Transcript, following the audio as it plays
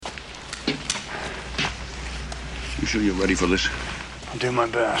You sure you're ready for this? I'll do my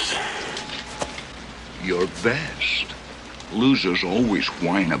best. Your best? Losers always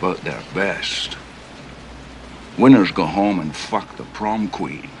whine about their best. Winners go home and fuck the prom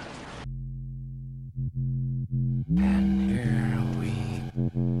queen. And here we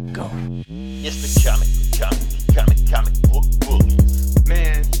go. It's the comic book bullies.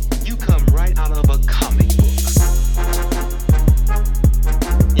 Man, you come right out of a comic book.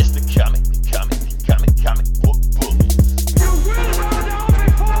 It's the comic book bullies. You will bow down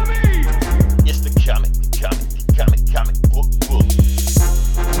before me! It's the comic book bullies.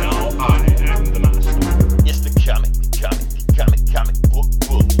 Now I am the master. It's the comic book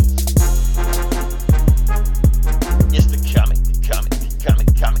bullies. It's the comic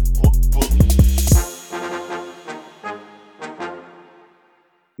book bullies.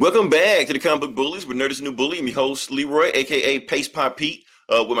 Welcome back to the Comic Book Bullies with Nerd is the New Bully. I'm your host, Leroy, aka Paste Pop Pete,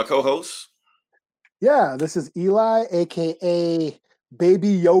 with my co-host. Yeah, this is Eli, aka Baby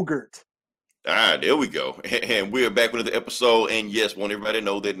Yogurt. There we go. And we're back with another episode. And yes, want everybody to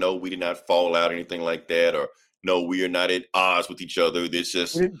know that no, we did not fall out or anything like that, or no, we are not at odds with each other. It's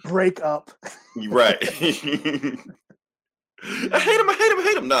just We didn't break up. right. I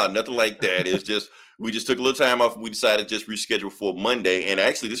hate him. No, nothing like that. It's just we just took a little time off. We decided to just reschedule for Monday. And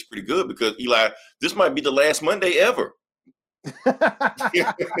actually, this is pretty good because Eli, this might be the last Monday ever.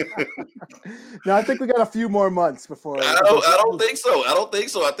 No, I think we got a few more months before. I don't think so.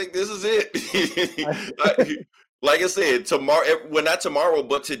 I think this is it. Like I said, tomorrow, well, not tomorrow,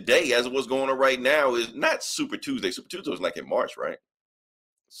 but today, as it was going on right now, is not Super Tuesday. Super Tuesday was like in March, right?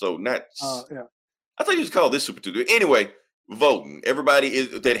 So not. Yeah. I thought you just called this Super Tuesday. Anyway, voting. Everybody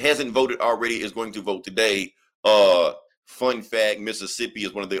that hasn't voted already is going to vote today. Fun fact: Mississippi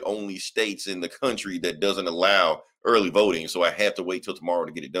is one of the only states in the country that doesn't allow early voting, so I have to wait till tomorrow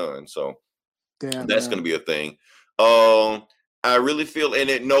to get it done. So that's going to be a thing. I really feel,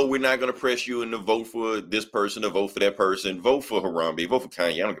 no, we're not going to press you into vote for this person or vote for that person. Vote for Harambe, vote for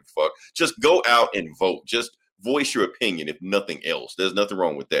Kanye. I don't give a fuck. Just go out and vote. Just voice your opinion, if nothing else. There's nothing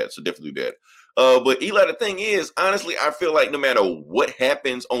wrong with that, so definitely do that. But Eli, the thing is, honestly, I feel like no matter what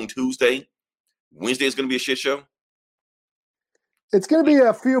happens on Tuesday, Wednesday is going to be a shit show. It's going to be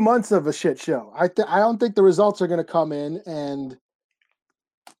a few months of a shit show. I don't think the results are going to come in, and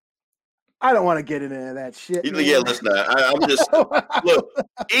I don't want to get into that shit. Yeah, let's not. I'm just look.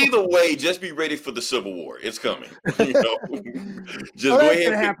 Either way, just be ready for the Civil War. It's coming. You know, just go ahead. It's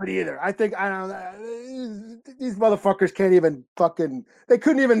gonna happen either. I think I don't. These motherfuckers can't even fucking. They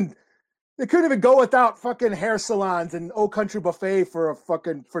couldn't even go without fucking hair salons and Old Country Buffet for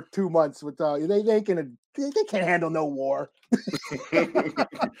 2 months. They can't handle no war.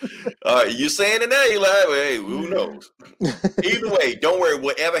 You're saying it now, Eli. Well, hey, who knows? Either way, don't worry.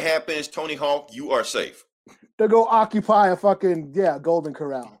 Whatever happens, Tony Hawk, you are safe. They'll go occupy a fucking Golden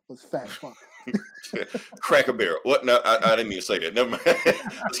Corral. It's fat fuck. Cracker Barrel. What? No, I didn't mean to say that. Never mind.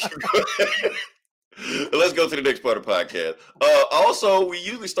 Let's go to the next part of the podcast. Also, we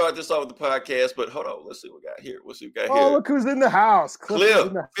usually start this off with the podcast, but hold on. Let's see what we got here. Oh, look who's in the house.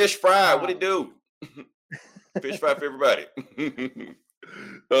 Cliff, Fish Fry. What it do? Fish Fry for everybody.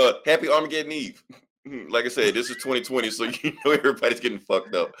 Happy Armageddon Eve. Like I said, this is 2020, so you know everybody's getting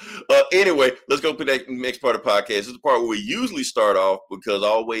fucked up. Anyway, let's go to the next part of the podcast. This is the part where we usually start off because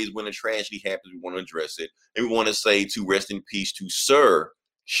always when a tragedy happens, we want to address it. And we want to say to rest in peace to Sir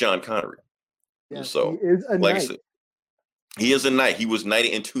Sean Connery. Yes, So, he is a like knight. I said, he is a knight. He was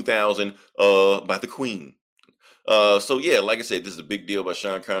knighted in 2000 by the Queen. So yeah, like I said, this is a big deal by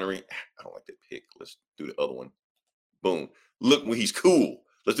Sean Connery. I don't like that pick. Let's do the other one. Boom. Look when he's cool.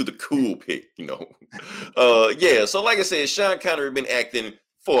 Let's do the cool pick, you know. Yeah, so like I said, Sean Connery been acting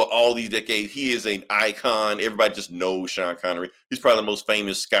for all these decades. He is an icon. Everybody just knows Sean Connery. He's probably the most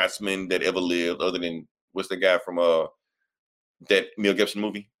famous Scotsman that ever lived, other than what's the guy from that Mel Gibson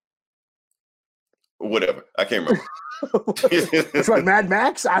movie? Whatever. I can't remember. That's right, Mad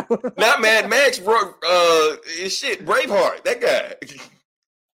Max? Not Mad Max, bro. Shit, Braveheart. That guy.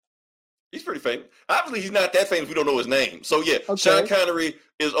 He's pretty famous. Obviously, he's not that famous. We don't know his name. So, yeah, okay. Sean Connery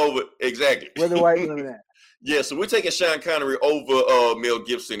is over. Exactly. Where the white women at? Yeah, so we're taking Sean Connery over Mel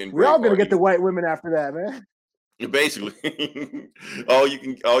Gibson. And we're all going to get the white women after that, man. Basically. all you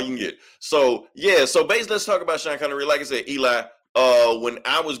can get. So, yeah, so basically, let's talk about Sean Connery. Like I said, Eli, when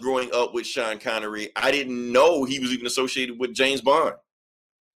I was growing up with Sean Connery, I didn't know he was even associated with James Bond.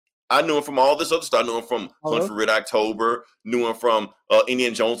 I knew him from all this other stuff. I knew him from Hunt for Red October. Knew him from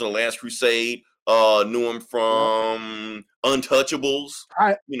Indiana Jones and the Last Crusade. Knew him from Untouchables.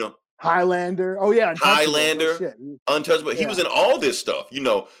 You know, Highlander. Oh yeah, Highlander. Untouchable. Yeah. He was in all this stuff. You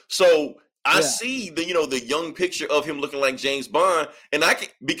know, so I Yeah. see the young picture of him looking like James Bond, and I can,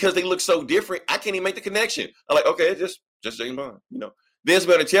 because they look so different, I can't even make the connection. I'm like, okay, just James Bond. Then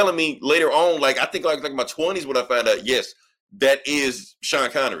somebody telling me later on, like I think like my 20s when I found out, yes, that is Sean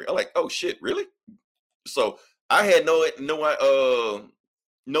Connery. I'm like, oh shit, really? So I had no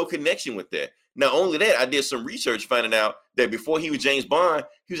connection with that. Not only that, I did some research finding out that before he was James Bond,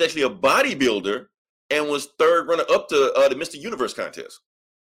 he was actually a bodybuilder and was third runner up to the Mr. Universe contest.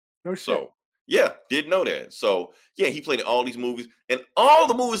 No shit. So yeah, didn't know that. So yeah, he played in all these movies, and all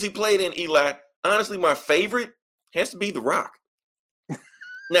the movies he played in, Eli, honestly, my favorite has to be The Rock.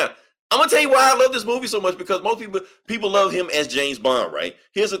 Now, I'm gonna tell you why I love this movie so much, because most people love him as James Bond, right?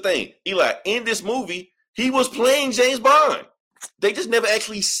 Here's the thing, Eli, in this movie, he was playing James Bond. They just never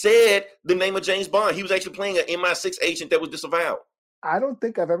actually said the name of James Bond. He was actually playing an MI6 agent that was disavowed. I don't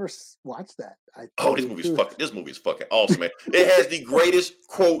think I've ever watched that. This movie is fucking awesome, man. It has the greatest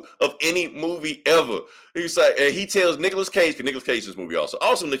quote of any movie ever. He's like, and he tells Nicolas Cage, because Nicolas Cage is this movie also.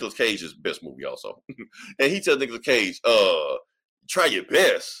 Also, Nicolas Cage's best movie also. And he tells Nicolas Cage, try your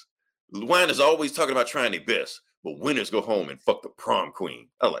best. Whiners always talking about trying their best, but winners go home and fuck the prom queen.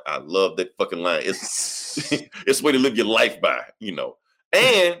 I love that fucking line. It's a way to live your life by,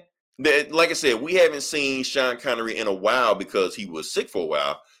 And like I said, we haven't seen Sean Connery in a while because he was sick for a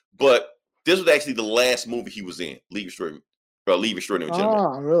while. But this was actually the last movie he was in, Leave Extraordinary Gentlemen.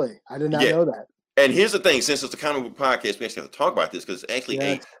 Oh, really? I did not know that. And here's the thing: since it's a comic book podcast, we actually have to talk about this because it's actually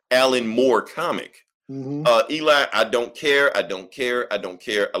a Alan Moore comic. Mm-hmm. Eli, I don't care. I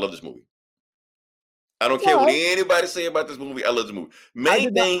love this movie. I don't care what anybody say about this movie. I love this movie.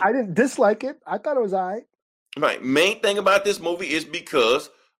 I didn't dislike it. I thought it was all right. Right. Main thing about this movie is because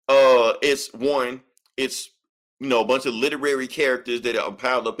it's a bunch of literary characters that are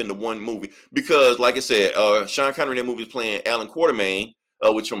piled up into one movie. Because, like I said, Sean Connery in that movie is playing Alan Quartermain,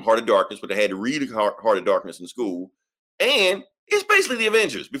 which from Heart of Darkness, but they had to read Heart of Darkness in school. And it's basically the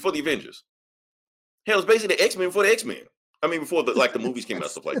Avengers before the Avengers. Hell, it's basically the X-Men before the X-Men. I mean, before the movies came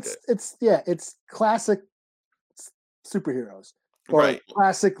out, stuff like that. It's classic superheroes, or right?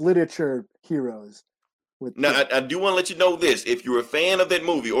 Classic literature heroes. Now, I do want to let you know this: if you're a fan of that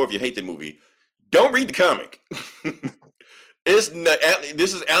movie, or if you hate that movie, don't read the comic. This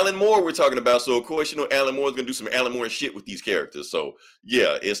is Alan Moore we're talking about, so of course Alan Moore is going to do some Alan Moore shit with these characters. So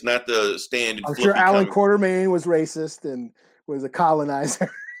yeah, it's not the standard. I'm sure Alan Quartermain was racist and was a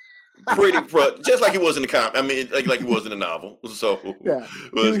colonizer. Just like he was in the comic. I mean, like he was in the novel. So yeah,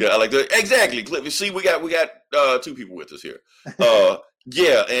 I like that. Exactly. See, we got two people with us here.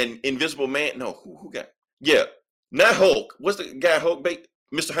 Yeah, and Invisible Man. No, who got? Yeah, not Hulk. What's the guy Hulk bait?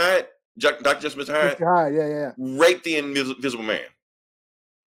 Mr. Hyde, Dr. Just Mr. Hyde. Mr. Hyde, yeah. Raped the Invisible Man.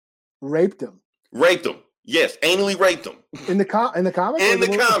 Raped him. Yes, anally raped him. In the comic. No,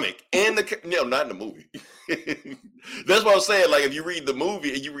 not in the movie. That's what I'm saying. Like if you read the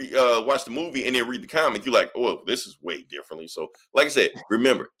movie and you watch the movie and then read the comic, you're like, oh, this is way differently. So, like I said,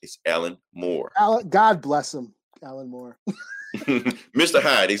 remember, it's Alan Moore. God bless him, Alan Moore. Mr.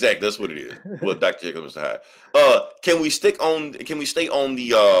 Hyde, exactly. That's what it is. Well, Dr. Jekyll, Mr. Hyde. Can we stay on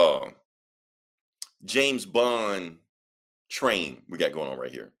the James Bond train we got going on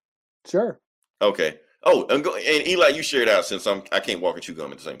right here? Sure. Okay. Oh, and Eli, you shared out since I can't walk and chew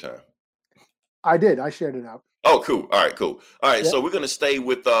gum at the same time. I did. I shared it out. Oh, cool. All right, cool. All right, so we're going to stay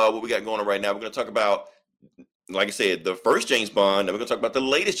with what we got going on right now. We're going to talk about, like I said, the first James Bond, and we're going to talk about the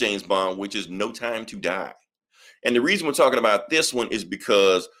latest James Bond, which is No Time to Die. And the reason we're talking about this one is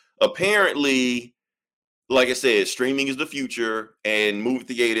because apparently, like I said, streaming is the future, and movie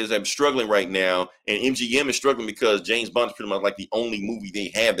theaters are struggling right now, and MGM is struggling because James Bond is pretty much like the only movie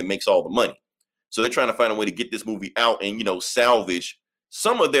they have that makes all the money. So they're trying to find a way to get this movie out and, salvage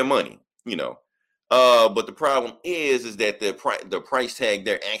some of their money, But the problem is that the price tag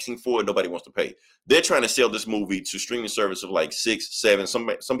they're asking for, nobody wants to pay. They're trying to sell this movie to streaming service of like 6, 7,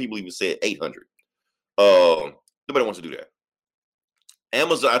 some people even said 800. Nobody wants to do that.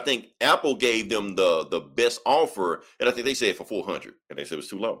 Amazon, I think Apple gave them the best offer, and I think they said for 400, and they said it was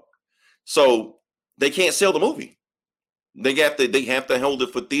too low. So they can't sell the movie. They have to hold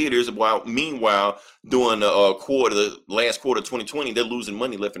it for theaters. Meanwhile, during the last quarter of 2020, they're losing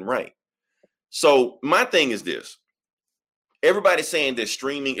money left and right. So my thing is this: everybody's saying that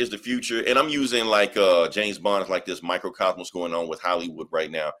streaming is the future, and I'm using like James Bond is like this microcosmos going on with Hollywood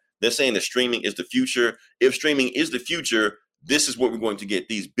right now. They're saying that streaming is the future. If streaming is the future, this is what we're going to get.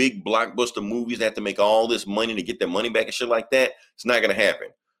 These big blockbuster movies that have to make all this money to get their money back and shit like that. It's not going to happen.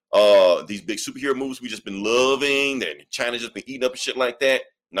 These big superhero movies we just been loving, that China just been eating up and shit like that.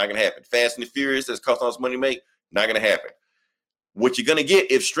 Not going to happen. Fast and the Furious that's costing all this money to make. Not going to happen. What you're gonna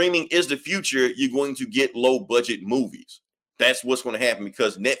get if streaming is the future, you're going to get low budget movies. That's what's going to happen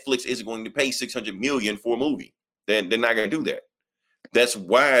because Netflix isn't going to pay $600 million for a movie. They're not going to do that. That's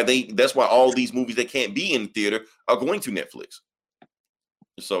why all these movies that can't be in the theater are going to Netflix.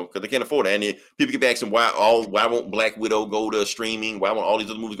 So because they can't afford it. And then people keep asking why won't Black Widow go to streaming? Why won't all these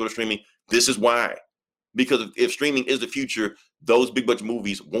other movies go to streaming? This is why. Because if streaming is the future, those big budget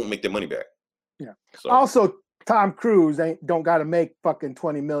movies won't make their money back. Yeah. So. Also, Tom Cruise don't got to make fucking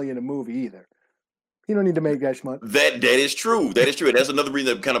 $20 million a movie either. He don't need to make that much. That is true. That is true. That's another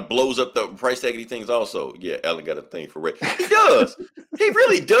reason that kind of blows up the price tag of these things. Also, yeah, Alan got a thing for Ray. He does. He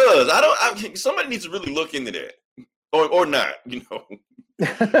really does. Somebody needs to really look into that, or not. You know.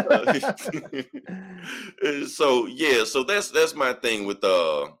 So that's my thing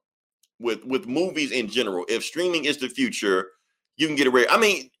with movies in general. If streaming is the future, you can get it. I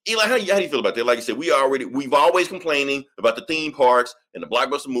mean, Eli, how do you feel about that? Like I said, we've always complaining about the theme parks and the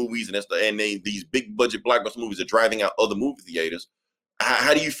blockbuster movies, and these big budget blockbuster movies are driving out other movie theaters.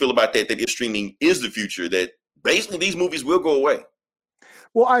 How do you feel about that? That if streaming is the future, that basically these movies will go away.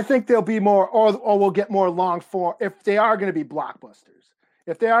 Well, I think there'll be more, or we'll get more long form if they are going to be blockbusters.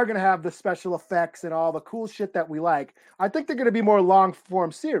 If they are going to have the special effects and all the cool shit that we like, I think they're going to be more long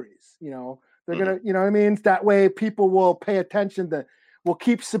form series. You know, they're going to, you know what I mean? That way people will pay attention to, will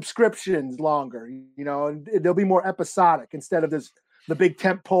keep subscriptions longer, you know, and they'll be more episodic instead of the big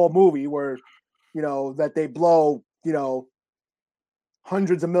tentpole movie where, you know, that they blow, you know,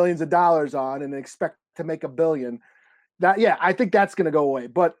 hundreds of millions of dollars on and expect to make $1 billion. I think that's going to go away.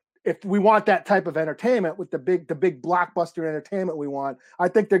 But if we want that type of entertainment with the big blockbuster entertainment we want, I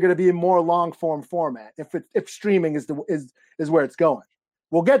think they're going to be in more long form format. If streaming is where it's going,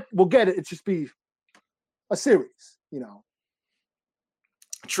 we'll get it. It's just be a series, you know.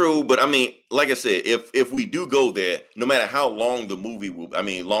 True, but I mean, like I said, if we do go there, no matter how long the movie will, they're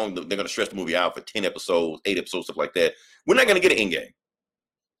going to stretch the movie out for 10 episodes, 8 episodes, stuff like that. We're not going to get an Endgame.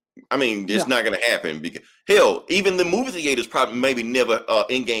 I mean, it's not going to happen because hell, even the movie theaters probably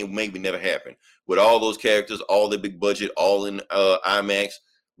Endgame maybe never happen with all those characters, all the big budget, all in IMAX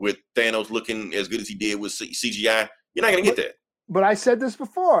with Thanos looking as good as he did with CGI. You're not going to get that. But I said this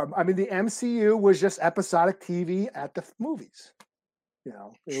before. I mean, the MCU was just episodic TV at the movies. You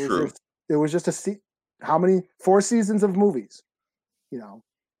know, it was just how many 4 seasons of movies, you know,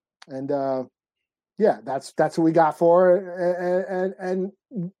 and that's what we got for it, and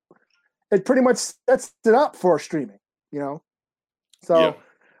it pretty much sets it up for streaming, you know. So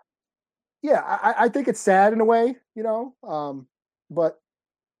I think it's sad in a way, you know, but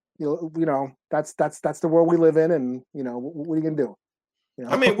you know that's the world we live in, and you know what are you gonna do? You know?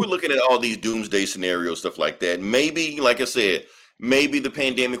 I mean, we're looking at all these doomsday scenarios, stuff like that. Maybe, like I said. Maybe the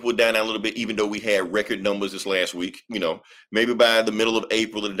pandemic will die down a little bit, even though we had record numbers this last week. You know, maybe by the middle of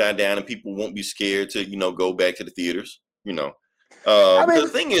April it'll die down, and people won't be scared to, you know, go back to the theaters. You know, the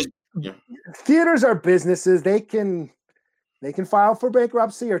thing is, theaters are businesses. They can file for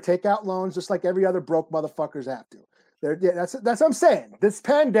bankruptcy or take out loans just like every other broke motherfuckers have to. That's what I'm saying. This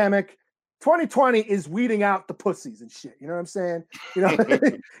pandemic, 2020 is weeding out the pussies and shit. You know what I'm saying? You know,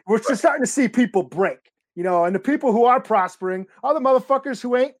 we're just starting to see people break. You know, and the people who are prospering are the motherfuckers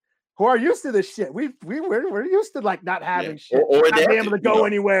who are used to this shit. We're used to like not having shit, or not being able to go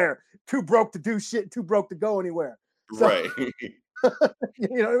anywhere, too broke to do shit, too broke to go anywhere. So, right. You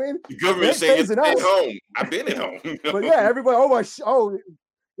know what I mean? The government saying it's at home. I've been at home. But yeah, everybody,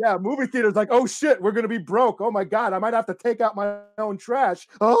 movie theaters like, oh shit, we're gonna be broke. Oh my god, I might have to take out my own trash.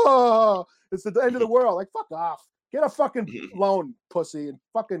 Oh, it's the end of the world. Like, fuck off. Get a fucking loan, pussy, and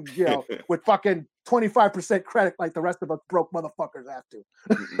fucking, you know, with fucking 25% credit like the rest of us broke motherfuckers have to.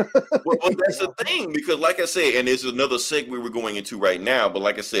 well, that's the thing, because like I said, and this is another segue we're going into right now, but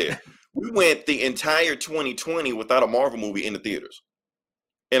like I said, we went the entire 2020 without a Marvel movie in the theaters.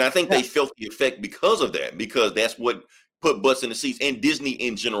 And I think they felt the effect because of that, because that's what put butts in the seats, and Disney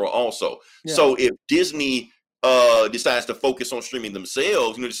in general also. Yeah. So if Disney decides to focus on streaming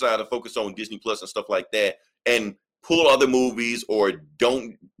themselves, you know, decide to focus on Disney Plus and stuff like that, and pull other movies or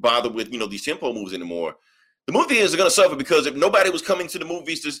don't bother with, you know, these tempo movies anymore, the movie theaters are going to suffer, because if nobody was coming to the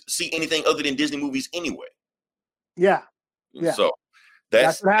movies to see anything other than Disney movies anyway. Yeah. So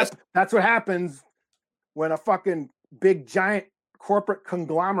that's what happens when a fucking big giant corporate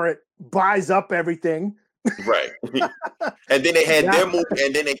conglomerate buys up everything. Right. And then they had their movie,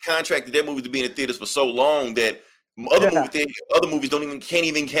 and then they contracted their movies to be in the theaters for so long that other movies can't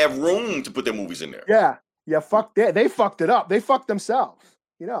even have room to put their movies in there. Yeah, fuck that. They fucked it up. They fucked themselves,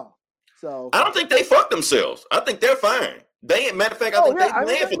 you know. So I don't think they fucked themselves. I think they're fine. Matter of fact, I think they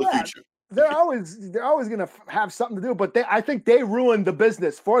plan for the future. they're always gonna have something to do, but I think they ruined the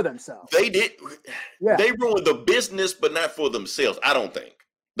business for themselves. They did. Yeah. They ruined the business, but not for themselves. I don't think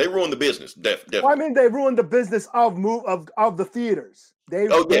they ruined the business. Definitely. Well, I mean, they ruined the business of the theaters.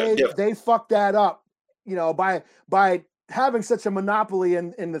 They fucked that up, by having such a monopoly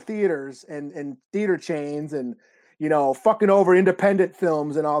in the theaters and theater chains, and fucking over independent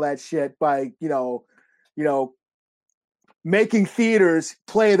films and all that shit by making theaters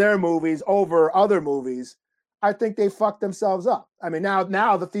play their movies over other movies. I think they fucked themselves up. I mean,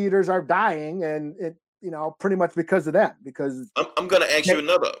 now the theaters are dying, and it pretty much because of that. Because I'm going to ask you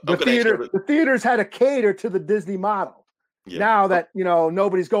another. The theaters had to cater to the Disney model. Yeah. Now that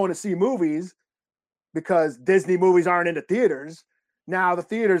nobody's going to see movies because Disney movies aren't in the theaters, now the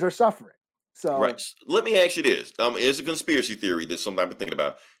theaters are suffering. So right. Let me ask you this. It's a conspiracy theory that something I've been thinking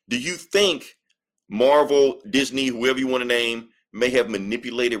about. Do you think Marvel, Disney, whoever you want to name, may have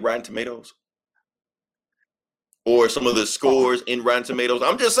manipulated Rotten Tomatoes? Or some of the scores in Rotten Tomatoes?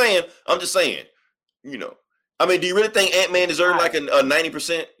 I'm just saying. I mean, do you really think Ant-Man deserved like a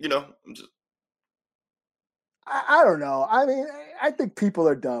 90%? I don't know. I mean, I think people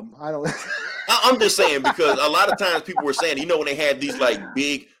are dumb. I don't. I'm just saying, because a lot of times people were saying, when they had these like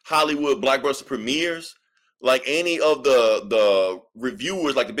big Hollywood blockbuster premieres, like any of the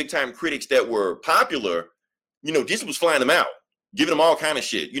reviewers, like the big time critics that were popular, Disney was flying them out, giving them all kind of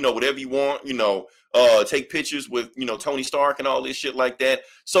shit, whatever you want, take pictures with, Tony Stark and all this shit like that.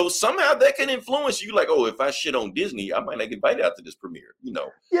 So somehow that can influence you, like, oh, if I shit on Disney, I might not get invited out to this premiere,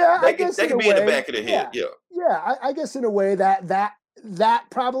 Yeah, that can be in the back of the head. Yeah. I guess in a way that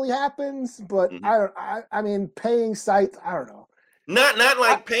probably happens, but I mean, paying sites, I don't know. Not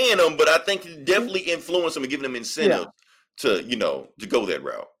like paying them, but I think it definitely influence them and giving them incentive to go that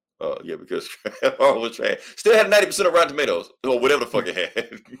route. Because all was trash. Still had 90% of Rotten Tomatoes or whatever the fuck it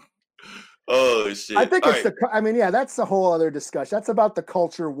had. Oh shit! I think that's a whole other discussion. That's about the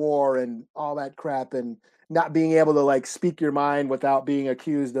culture war and all that crap, and not being able to like speak your mind without being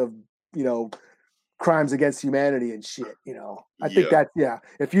accused of crimes against humanity and shit. I think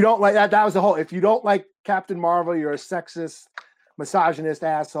if you don't like that was the whole. If you don't like Captain Marvel, you're a sexist, misogynist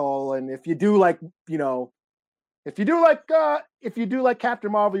asshole, and if you do like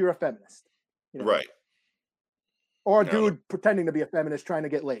Captain Marvel, you're a feminist, right? Or a dude pretending to be a feminist trying to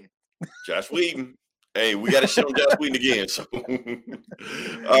get laid. Josh Whedon. Hey, we got to shit on Josh Whedon again. So, all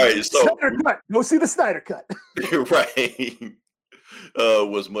right. So, Snyder cut. Go see the Snyder cut. Right.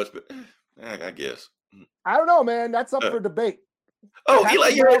 Was much better, I guess. I don't know, man. That's up for debate. Oh, Eli,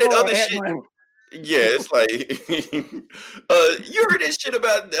 you heard that other shit? Yeah, it's like you heard that shit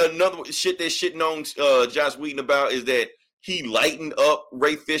about another shit they're shitting on Josh Whedon about is that he lightened up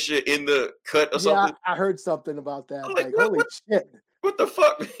Ray Fisher in the cut or something. Yeah, I heard something about that. I'm like holy shit. What the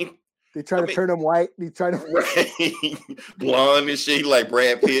fuck? They try to turn him white. They try to blonde and shit like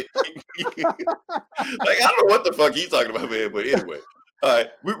Brad Pitt. Like I don't know what the fuck he's talking about, man. But anyway, all right,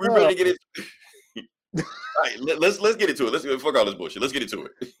 we ready to get it. All right, let's get into it. Let's fuck all this bullshit. Let's get into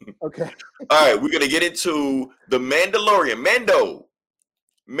it. Okay. All right, we're gonna get into The Mandalorian.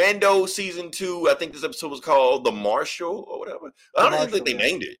 Mando season 2. I think this episode was called The Marshal or whatever. I don't even think they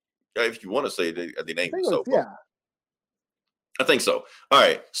named it. If you want to say they named it. So yeah. I think so. All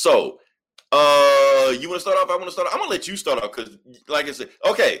right. So, you want to start off? I want to start off. I'm gonna let you start off because, like I said,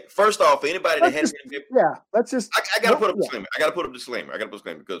 okay. First off, for anybody that hasn't, let's just. I gotta put up a disclaimer. I gotta put up a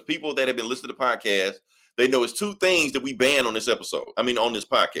disclaimer because people that have been listening to the podcast, they know it's two things that we ban on this episode. I mean, on this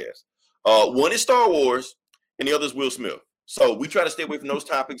podcast. One is Star Wars, and the other is Will Smith. So we try to stay away from those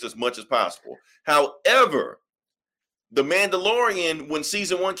topics as much as possible. However, The Mandalorian, when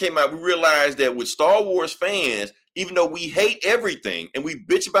season 1 came out, we realized that with Star Wars fans, even though we hate everything and we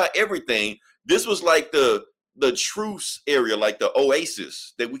bitch about everything, this was like the truce area, like the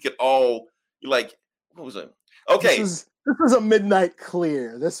oasis that we could all like. What was it? Okay, this was a midnight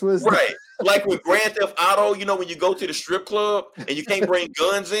clear. This was right, like with Grand Theft Auto. When you go to the strip club and you can't bring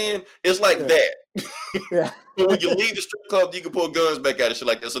guns in, it's like that. Yeah. So when you leave the strip club, you can pull guns back out and shit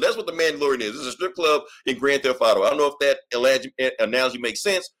like that. So that's what The Mandalorian is. It's a strip club in Grand Theft Auto. I don't know if that analogy makes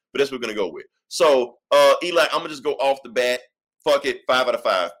sense, but that's what we're gonna go with. So, Eli, I'm gonna just go off the bat. Fuck it, 5 out of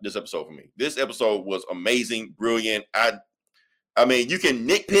 5. This episode for me. This episode was amazing, brilliant. I mean, you can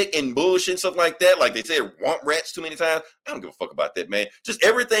nitpick and bullshit and stuff like that. Like they said, want rats too many times. I don't give a fuck about that, man. Just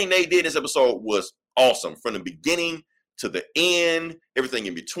everything they did in this episode was awesome from the beginning to the end, everything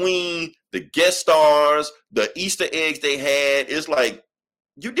in between, the guest stars, the Easter eggs they had. It's like,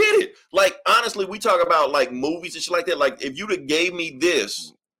 you did it. Like, honestly, we talk about like movies and shit like that. Like, if you'd have gave me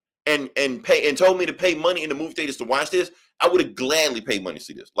this and told me to pay money in the movie theaters to watch this, I would have gladly paid money to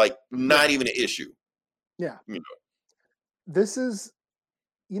see this. Like, not even an issue. Yeah. You know, This is,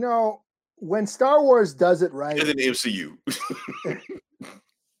 when Star Wars does it right. it's an MCU.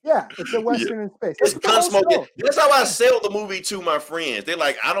 Yeah, it's a Western in space. It's That's the whole Gunsmoke. show. That's how I sell the movie to my friends. They're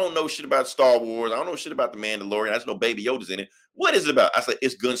like, I don't know shit about Star Wars. I don't know shit about the Mandalorian. I just know Baby Yoda's in it. What is it about? I said,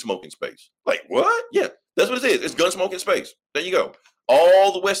 it's Gunsmoke in space. Like, what? Yeah, that's what it is. It's Gunsmoke in space. There you go.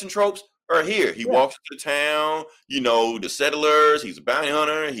 All the Western tropes are here. He walks into town, the settlers. He's a bounty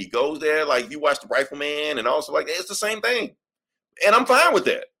hunter. He goes there. Like, you watch The Rifleman and also like, it's the same thing. And I'm fine with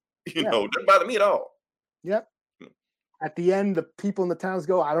that. Doesn't bother me at all. Yep. At the end, the people in the towns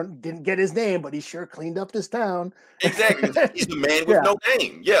go, didn't get his name, but he sure cleaned up this town. Exactly. He's the man with no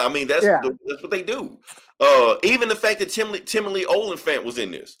name. Yeah, I mean, that's what they do. Even the fact that Timothy Olyphant was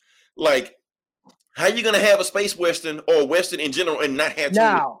in this. Like, how you going to have a space Western or Western in general and not have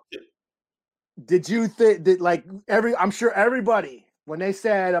Now, did you think that I'm sure everybody, when they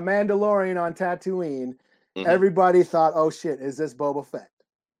said a Mandalorian on Tatooine, everybody thought, oh shit, is this Boba Fett?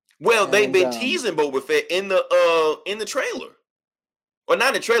 Well, they've been teasing Boba Fett in the trailer, or not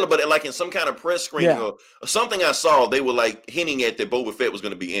in the trailer, but like in some kind of press screening or something I saw. They were like hinting at that Boba Fett was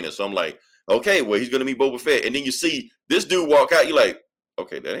going to be in it. So I'm like, okay, well, he's going to be Boba Fett, and then you see this dude walk out. You're like,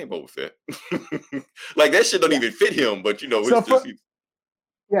 okay, that ain't Boba Fett. Like, that shit don't even fit him. But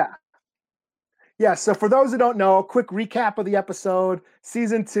Yeah. So for those who don't know, a quick recap of the episode: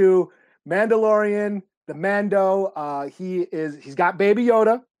 season 2, Mandalorian, the Mando. He's got Baby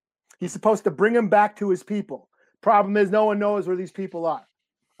Yoda. He's supposed to bring him back to his people. Problem is, no one knows where these people are.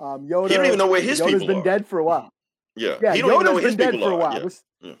 Yoda, he don't even know where his people are. Yoda's been dead for a while. Yeah, he don't even know where his people are. For a while.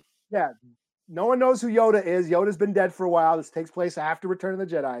 Yeah. No one knows who Yoda is. Yoda's been dead for a while. This takes place after Return of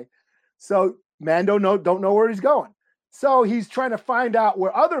the Jedi. So Mando don't know where he's going. So he's trying to find out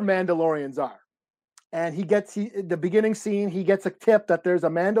where other Mandalorians are. And the beginning scene, he gets a tip that there's a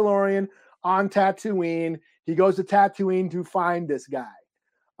Mandalorian on Tatooine. He goes to Tatooine to find this guy.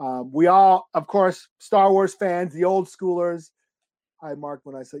 We all, of course, Star Wars fans, the old schoolers. I marked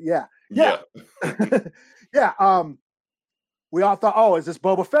when I said, yeah. We all thought, oh, is this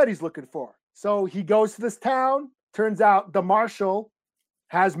Boba Fett he's looking for? So he goes to this town. Turns out the marshal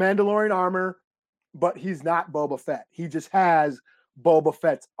has Mandalorian armor, but he's not Boba Fett. He just has Boba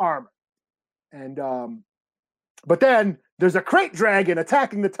Fett's armor. And but then there's a crate dragon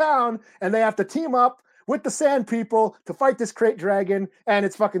attacking the town, and they have to team up with the Sand People to fight this crate dragon, and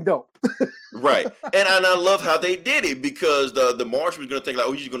it's fucking dope. Right. And I love how they did it, because the marshal was going to think like,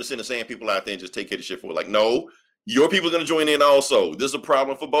 oh, you're going to send the Sand People out there and just take care of the shit for it. Like, no, your people are going to join in also. This is a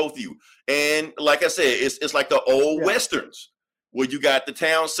problem for both of you. And like I said, it's like the old Westerns, where you got the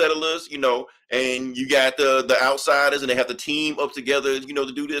town settlers, and you got the outsiders, and they have to team up together,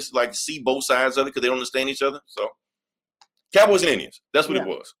 to do this, like see both sides of it, because they don't understand each other. So Cowboys and Indians, that's what it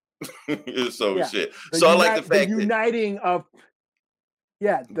was. Shit. So I like the fact the uniting of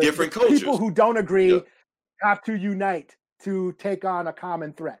different cultures. People who don't agree have to unite to take on a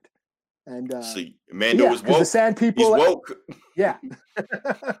common threat. And see, Mando is woke. The Sand People, he's woke. Yeah.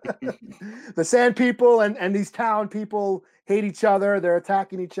 The Sand People and these town people hate each other. They're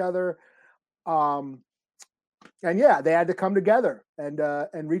attacking each other. And they had to come together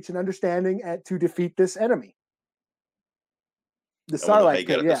and reach an understanding to defeat this enemy. The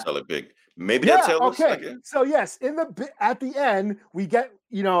Sarlacc pit, Maybe that's okay. So yes, at the end we get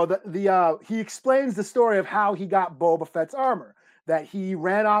he explains the story of how he got Boba Fett's armor. That he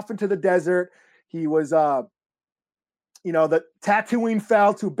ran off into the desert. He was the Tatooine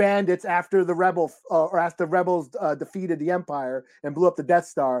fell to bandits after the rebels defeated the Empire and blew up the Death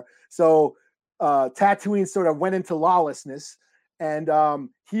Star. So Tatooine sort of went into lawlessness, and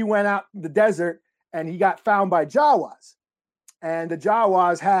he went out in the desert and he got found by Jawas. And the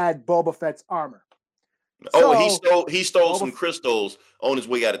Jawas had Boba Fett's armor. He stole some crystals on his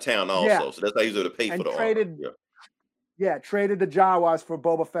way out of town also. Yeah. So that's how he was able to pay for the armor. Traded the Jawas for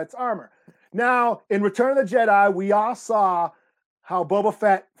Boba Fett's armor. Now, in Return of the Jedi, we all saw how Boba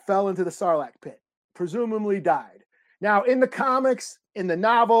Fett fell into the Sarlacc pit, presumably died. Now, in the comics, in the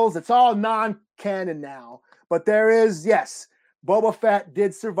novels, it's all non-canon now. But there is, Boba Fett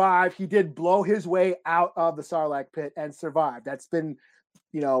did survive. He did blow his way out of the Sarlacc pit and survive. That's been,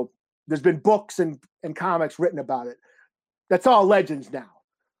 there's been books and comics written about it. That's all legends now.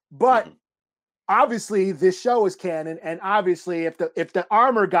 But obviously this show is canon, and obviously if the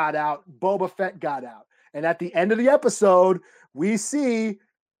armor got out, Boba Fett got out. And at the end of the episode, we see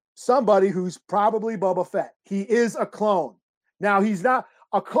somebody who's probably Boba Fett. He is a clone. Now, he's not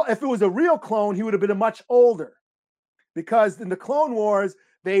a clone. If it was a real clone, he would have been much older. Because in the Clone Wars,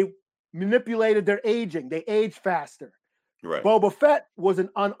 they manipulated their aging. They age faster. Right. Boba Fett was an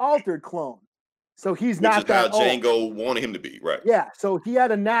unaltered clone. So he's Which not is how that old. Django wanted him to be, right? Yeah, so he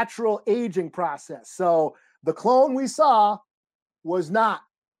had a natural aging process. So the clone we saw was not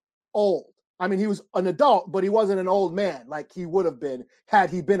old. I mean, he was an adult, but he wasn't an old man like he would have been had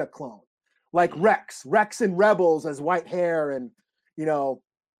he been a clone. Like Rex in Rebels as white hair, and now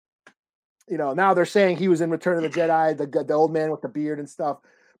they're saying he was in Return of the Jedi, the old man with the beard and stuff.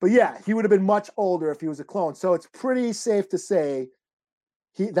 But yeah, he would have been much older if he was a clone. So it's pretty safe to say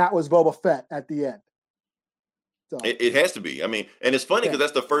that was Boba Fett at the end. So It has to be. I mean, and it's funny because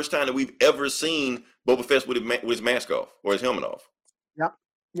that's the first time that we've ever seen Boba Fett with his mask off or his helmet off.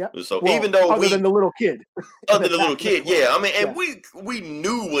 Yep. So even though other than the little kid, yeah. I mean, and we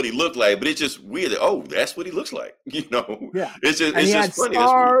knew what he looked like, but it's just weird. Oh, that's what he looks like. Yeah. It's just and he had funny.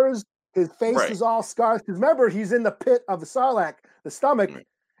 Scars. His face Right. is all scars. Because remember, he's in the pit of the Sarlacc, the stomach, Right.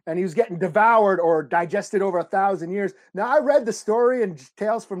 and he was getting devoured or digested over 1,000 years. Now, I read the story in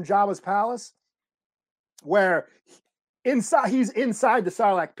Tales from Jabba's Palace, where he's inside the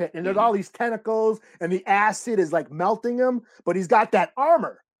Sarlacc pit, and there's all these tentacles, and the acid is like melting him, but he's got that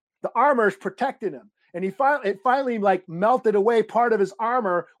armor. The armor is protecting him. And it finally like melted away part of his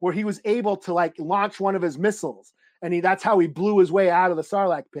armor where he was able to like launch one of his missiles. And that's how he blew his way out of the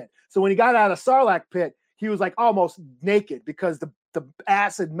Sarlacc pit. So when he got out of Sarlacc pit, he was like almost naked because the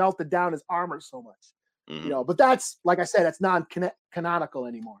acid melted down his armor so much. But that's, like I said, that's non-canonical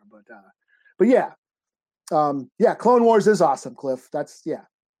anymore. But yeah. Clone Wars is awesome, Cliff.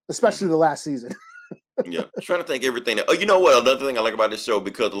 Especially the last season. Yeah, I'm trying to think everything. You know what? Another thing I like about this show,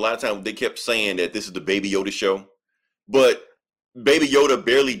 because a lot of times they kept saying that this is the Baby Yoda show, but Baby Yoda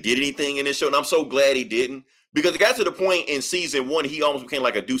barely did anything in this show, and I'm so glad he didn't, because it got to the point in season 1 he almost became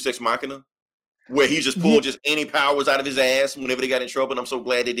like a Deus Ex Machina, where he just pulled just any powers out of his ass whenever they got in trouble. And I'm so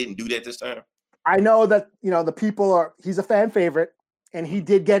glad they didn't do that this time. I know that the people he's a fan favorite, and he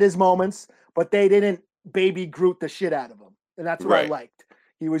did get his moments, but they didn't Baby Groot the shit out of him, and that's what I liked.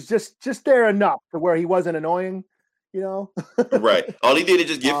 He was just there enough to where he wasn't annoying, Right. All he did is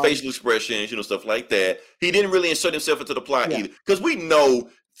just give facial expressions, stuff like that. He didn't really insert himself into the plot either, because we know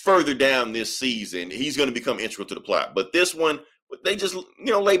further down this season he's going to become integral to the plot. But this one, they just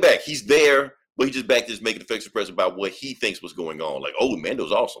lay back. He's there, but he just back there making the facial expression about what he thinks was going on. Like, oh,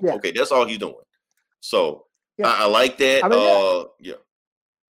 Mando's awesome. Yeah. Okay, that's all he's doing. So I like that. I mean,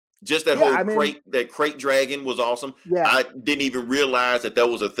 just that whole crate dragon was awesome. Yeah. I didn't even realize that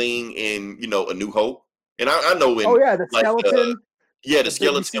was a thing in, A New Hope. And I know in the skeleton. The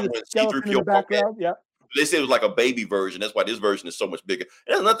skeleton when C-3PO in the background. Yeah. They said it was like a baby version. That's why this version is so much bigger.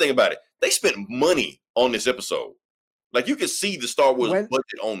 And that's another thing about it. They spent money on this episode. Like, you can see the Star Wars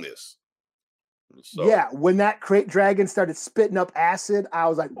budget on this. So, yeah, when that crate dragon started spitting up acid, I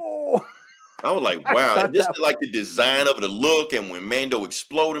was like, oh. I was like, wow, just like the design of the look, and when Mando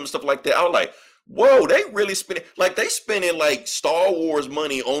exploded and stuff like that, I was like, whoa, they really spending like Star Wars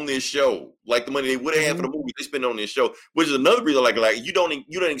money on this show, like the money they would have had for the movie. They spend on this show, which is another reason like you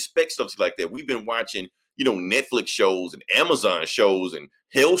don't expect stuff like that. We've been watching Netflix shows and Amazon shows and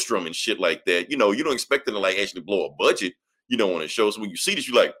Hellstrom and shit like that. You don't expect them to like actually blow a budget, on a show. So when you see this,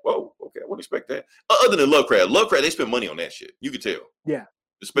 you're like, whoa, okay, I wouldn't expect that. Other than Lovecraft, they spend money on that shit. You could tell. Yeah.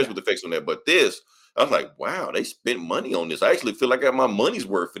 Especially with the effects on that. But this, I was like, wow, they spent money on this. I actually feel like I got my money's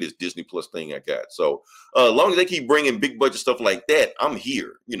worth for this Disney Plus thing I got. So as long as they keep bringing big budget stuff like that, I'm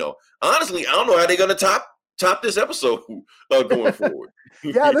here. Honestly, I don't know how they're going to top this episode going forward.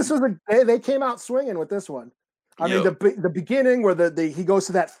 Yeah, this was they came out swinging with this one. I mean, the beginning where he goes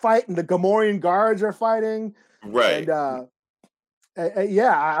to that fight and the Gamorrean guards are fighting. Right. And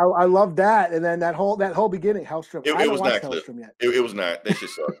I love that. And then that whole beginning, Hellstrom. It was not Hellstrom yet. It was not. That shit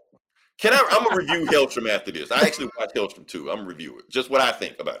sucked. I'm gonna review Hellstrom after this. I actually watched Hellstrom too. I'm gonna review it. Just what I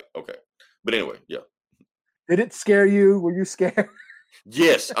think about it. Okay. But anyway, yeah. Did it scare you? Were you scared?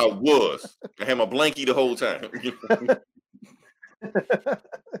 Yes, I was. I had my blankie the whole time.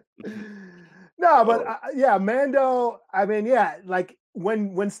 No, but Mando. I mean, like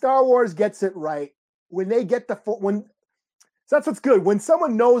when Star Wars gets it right, when they get so that's what's good. When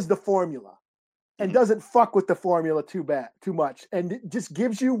someone knows the formula and doesn't fuck with the formula too much, and it just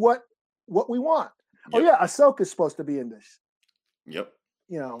gives you what we want. Yep. Oh yeah, Ahsoka's supposed to be in this. Yep.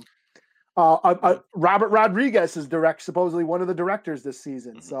 Robert Rodriguez is supposedly one of the directors this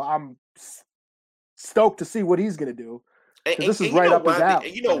season. Mm-hmm. So I'm stoked to see what he's going to do. And this is right up his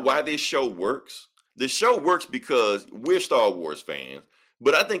alley. You know why this show works? The show works because we're Star Wars fans,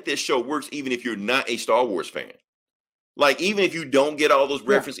 but I think this show works even if you're not a Star Wars fan. Like, even if you don't get all those Yeah.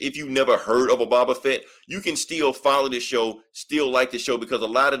 references, if you never heard of a Boba Fett, you can still follow the show, still like the show, because a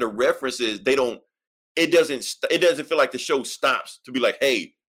lot of the references, it doesn't feel like the show stops to be like,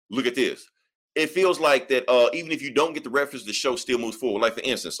 hey, look at this. It feels like that even if you don't get the reference, the show still moves forward. Like, for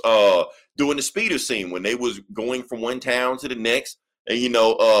instance, doing the speeder scene when they was going from one town to the next, and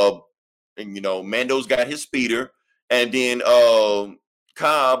Mando's got his speeder, and then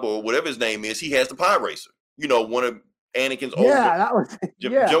Cobb, or whatever his name is, he has the pod racer. One of Anakin's older that was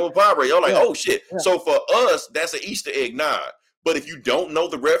Joe pod racer. Y'all like, Yeah. oh shit. Yeah. So for us, that's an Easter egg nod. But if you don't know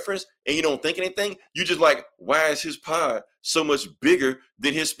the reference and you don't think anything, you just like, why is his pod so much bigger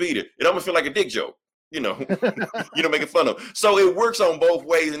than his speeder? It almost feel like a dick joke, making fun of. So it works on both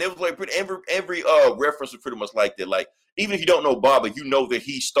ways, and it was like every reference was pretty much like that. Like, even if you don't know Boba, you know that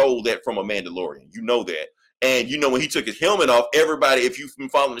he stole that from a Mandalorian. You know that. And when he took his helmet off, everybody, if you've been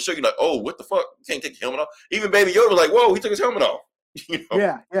following the show, you're like, oh, what the fuck? You can't take your helmet off. Even Baby Yoda was like, whoa, he took his helmet off.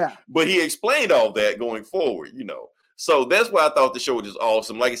 Yeah. But he explained all that going forward, So that's why I thought the show was just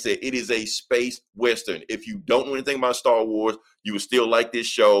awesome. Like I said, it is a space western. If you don't know anything about Star Wars, you would still like this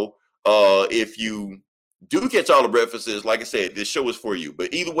show. If you do catch all the references, like I said, this show is for you.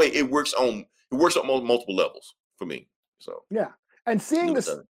 But either way, it works on multiple levels for me. So Yeah. And seeing this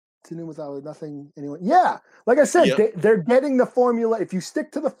Done. to do without nothing anyone. Yeah. Like I said, Yeah. they're getting the formula. If you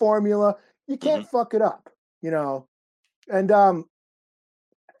stick to the formula, you can't Mm-hmm. fuck it up, And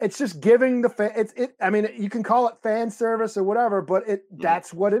it's just giving the I mean, you can call it fan service or whatever, but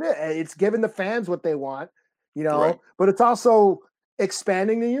that's what it is. It's giving the fans what they want, Right. but it's also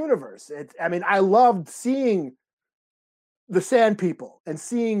expanding the universe. I loved seeing the Sand People and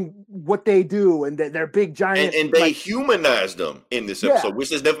seeing what they do, and they're big giant, And they humanized them in this Yeah. episode,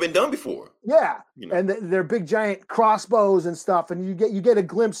 which has never been done before. yeah, You know. and they're big giant crossbows and stuff, and you get a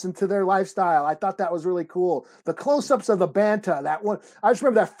glimpse into their lifestyle. I thought that was really cool. The close-ups of the Banta, that one, I just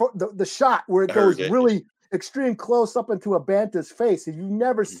remember that the shot where it I heard goes that. really extreme close up into a Banta's face. If you've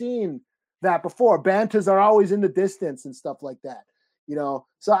never seen that before, Bantas are always in the distance and stuff like that.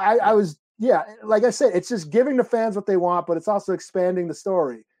 So I was, like I said, it's just giving the fans what they want, but it's also expanding the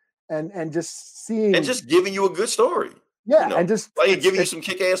story and just seeing And just giving you a good story. and just Like giving you some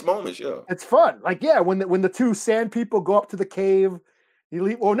kick-ass moments, yeah. it's fun. Like, when the two Sand People go up to the cave, he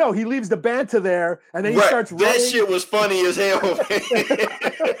leaves the Banta there, and then he starts running. That shit was funny as hell,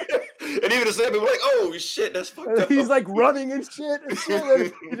 man. And even the Sand People were like, oh shit, that's fucked up. He's like running and shit, and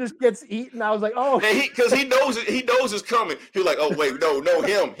he just gets eaten. I was like, oh, And because he knows it's coming. He was like, oh wait, no,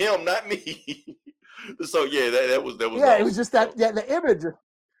 him, not me. So yeah, that was yeah, awesome. it was just that. Yeah, the image. It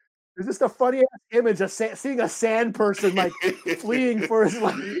was just a funny ass image of seeing a sand person like fleeing for his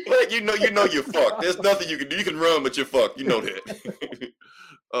life. Like you're fucked. There's nothing you can do. You can run, but you're fucked. You know that.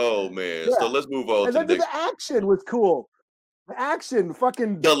 Oh man. Yeah. So let's move on And to the then next. the action was cool. The action,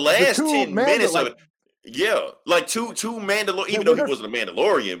 fucking The last two 10 minutes Mandal- of it. Yeah, like two Mandalorian, even Yeah, though he they're- wasn't a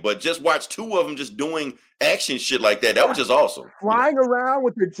Mandalorian, but just watch two of them just doing action shit like that. That was just awesome. flying around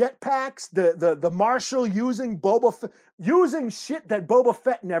with their jetpacks, the Marshal using using shit that Boba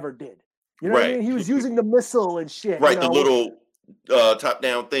Fett never did. You know what I Right. mean? He was using the missile and shit. Right, the little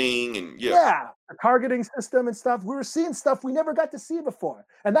top-down thing, and yeah. the targeting system and stuff. We were seeing stuff we never got to see before,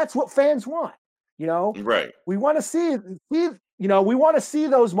 and that's what fans want. Right. We want to see. We want to see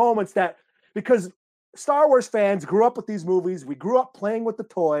those moments because Star Wars fans grew up with these movies. We grew up playing with the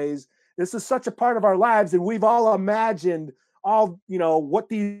toys. This is such a part of our lives, and we've all imagined what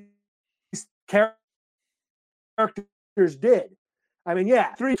these characters did. I mean,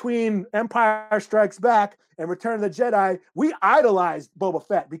 between Empire Strikes Back and Return of the Jedi, we idolized Boba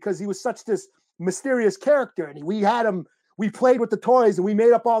Fett because he was such this mysterious character, and we had him. We played with the toys, and we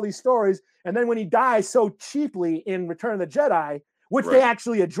made up all these stories. And then when he dies so cheaply in Return of the Jedi, which they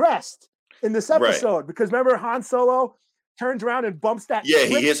actually addressed in this episode, because remember Han Solo turns around and bumps that. Yeah,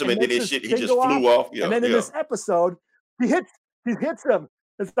 he switch hits him, and then makes his shit, he thing just go flew off. Yeah, and then in this episode, he hits him.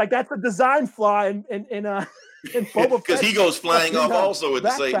 It's like that's a design flaw in Boba Fett. because he goes flying off fucking, also at the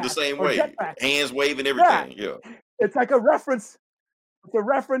backpack same or way, jetpack. hands waving everything. Yeah. It's like a reference. It's a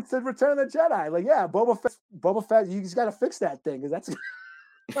reference to Return of the Jedi. Like, Boba Fett, you just got to fix that thing because that's.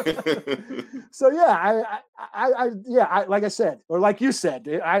 So I like I said, or like you said,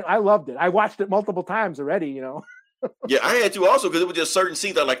 I loved it. I watched it multiple times already. Yeah, I had to also because it was just certain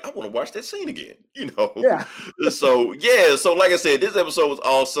scenes I like. I want to watch that scene again. Yeah. So like I said, this episode was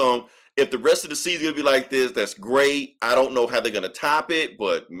awesome. If the rest of the season gonna be like this, that's great. I don't know how they're gonna top it,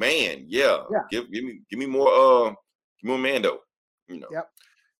 but man, give me more Mando. Yep.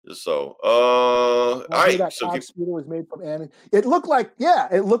 So all right. That So Cloud speeder was made from Anakin. It looked like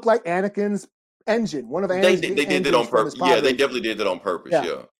Anakin's engine. One of They Andy's did that on engines from his purpose. Yeah, they Padres. definitely did that on purpose. Yeah.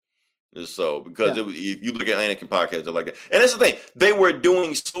 Yeah. And so because Yeah. if you look at Anakin podcast, they're like that. And that's the thing. They were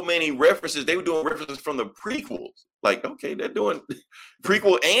doing so many references. They were doing references from the prequels. Like, okay, they're doing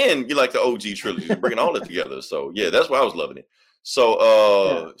prequel and you like the OG trilogy, bringing all that together. So yeah, that's why I was loving it.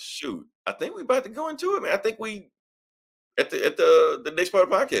 So shoot, I think we're about to go into it, man. I think we at the next part of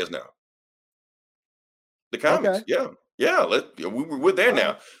the podcast now. The comics, Okay. yeah. We're there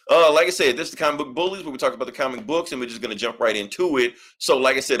now. Like I said, this is the Comic Book Bullies, where we talk about the comic books, and we're just gonna jump right into it. So,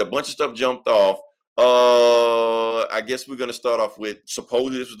 like I said, a bunch of stuff jumped off. I guess we're gonna start off with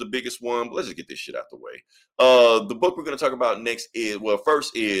supposedly this was the biggest one, but let's just get this shit out the way. The book we're gonna talk about next is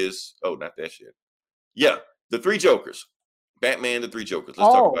not that shit. Yeah, The Three Jokers, Batman, The Three Jokers.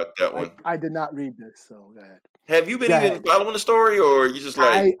 Let's talk about that one. I did not read this, so go ahead. Have you been even following the story, or you just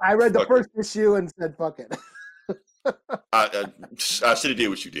like? I read the first issue and said, "Fuck it." I should have did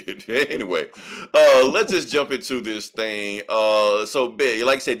what you did. Anyway, let's just jump into this thing. So big,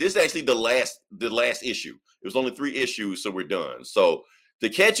 like I said, this is actually the last issue. It was only 3 issues, so we're done. So to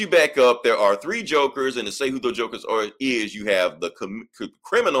catch you back up, there are 3 Jokers, and to say who the Jokers is, you have the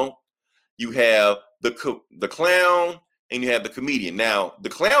criminal, you have the clown, and you have the comedian. Now the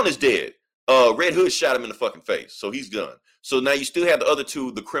clown is dead. Red Hood shot him in the fucking face, so he's done. So now you still have the other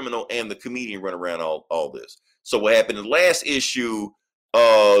 2, the criminal and the comedian, run around all this. So what happened in the last issue,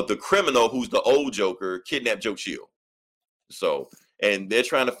 the criminal, who's the old Joker, kidnapped Joe Chill. So, and they're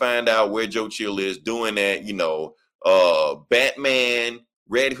trying to find out where Joe Chill is. Doing that, Batman,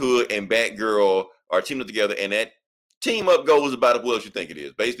 Red Hood, and Batgirl are teaming up together, and that team up goes about as well as you think it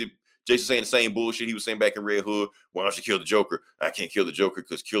is. Basically, Jason saying the same bullshit he was saying back in Red Hood. Why don't you kill the Joker? I can't kill the Joker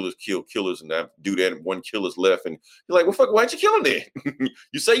because killers kill killers, and I do that, and 1 killer's left. And you're like, well, fuck, why'd you kill him then?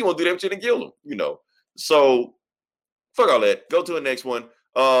 You say you won't do that, but you didn't kill him, So fuck all that. Go to the next one.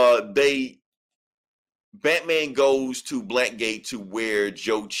 Batman goes to Blackgate to where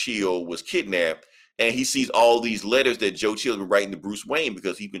Joe Chill was kidnapped, and he sees all these letters that Joe Chill has been writing to Bruce Wayne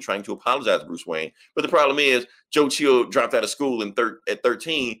because he's been trying to apologize to Bruce Wayne. But the problem is Joe Chill dropped out of school at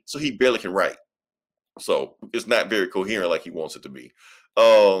 13, so he barely can write. So it's not very coherent like he wants it to be.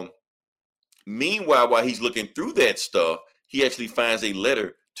 Meanwhile, while he's looking through that stuff, he actually finds a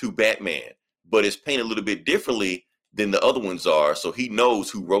letter to Batman, but it's painted a little bit differently than the other ones are, so he knows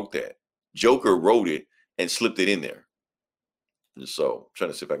who wrote that. Joker wrote it and slipped it in there. And so I'm trying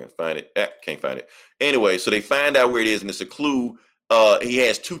to see if I can find it. Can't find it. Anyway, so they find out where it is, and it's a clue. He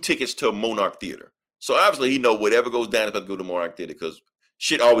has 2 tickets to Monarch Theater. So obviously he know whatever goes down is about to go to Monarch Theater because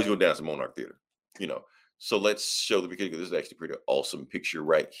shit always goes down to Monarch Theater. So let's show the picture. This is actually a pretty awesome picture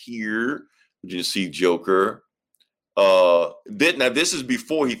right here. You can see Joker. Now this is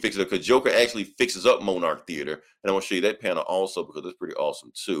before he fixes it, because Joker actually fixes up Monarch Theater, and I want to show you that panel also because it's pretty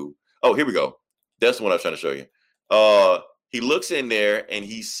awesome too. Oh, here we go. That's the one I was trying to show you. He looks in there and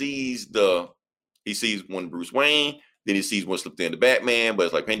he sees one Bruce Wayne, then he sees one slipped into Batman, but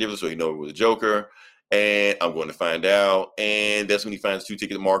it's like paint difference, so he knows it was a Joker. And I'm going to find out, and that's when he finds 2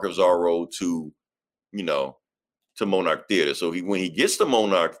 tickets to Mark of Zorro to Monarch Theater. So when he gets to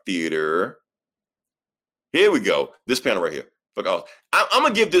Monarch Theater. Here we go. This panel right here. I'm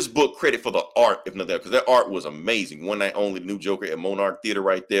going to give this book credit for the art, if not that, because that art was amazing. One night only, New Joker at Monarch Theater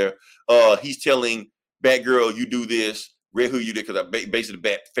right there. He's telling Batgirl, you do this. Red Hood, you did, because basically the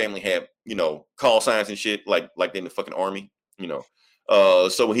Bat family had, call signs and shit, like they in the fucking army,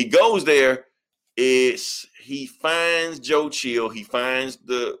 So when he goes there, he finds Joe Chill. He finds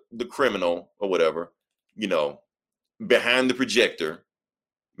the criminal or whatever, behind the projector.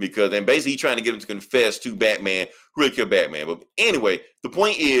 And basically he's trying to get him to confess to Batman who really killed Batman. But anyway, the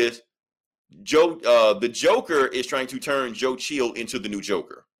point is, the Joker is trying to turn Joe Chill into the new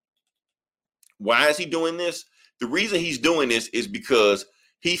Joker. Why is he doing this? The reason he's doing this is because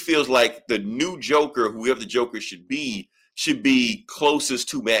he feels like the new Joker, whoever the Joker should be closest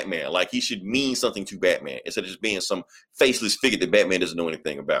to Batman. Like he should mean something to Batman instead of just being some faceless figure that Batman doesn't know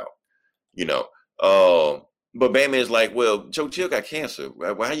anything about. But Batman's like, well, Joe Chill got cancer.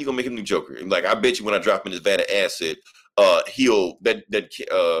 Why are you gonna make him new Joker? And like, I bet you when I drop in this vat of acid,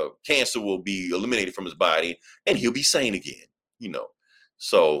 cancer will be eliminated from his body and he'll be sane again.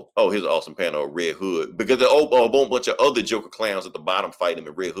 So, here's an awesome panel of Red Hood, because there's a whole bunch of other Joker clowns at the bottom fighting him,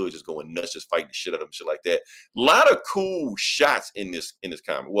 and Red Hood just going nuts, just fighting the shit out of him, shit like that. A lot of cool shots in this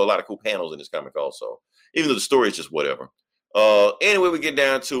comic. Well, a lot of cool panels in this comic also, even though the story is just whatever. Anyway, we get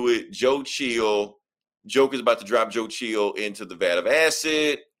down to it. Joker's about to drop Joe Chill into the vat of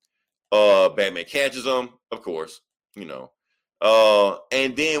acid. Batman catches him, of course, and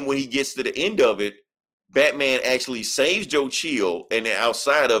then when he gets to the end of it, Batman actually saves Joe Chill, and then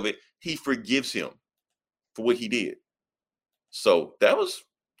outside of it, he forgives him for what he did. So that was,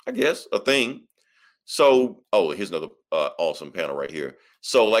 I guess, a thing. So, here's another awesome panel right here.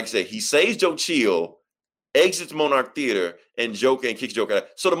 So, like I said, he saves Joe Chill, exits Monarch Theater, and Joker and kicks Joker out.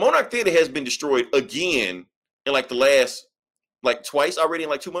 So the Monarch Theater has been destroyed again in like the last, like twice already in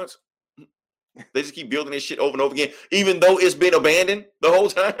like 2 months. They just keep building this shit over and over again, even though it's been abandoned the whole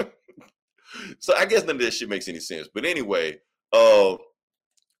time. So I guess none of this shit makes any sense. But anyway,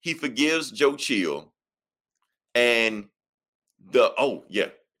 he forgives Joe Chill, and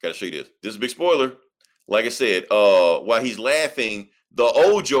gotta show you this. This is a big spoiler. Like I said, while he's laughing, the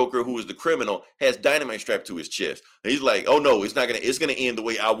old Joker, who is the criminal, has dynamite strapped to his chest. And he's like, "Oh no, it's gonna end the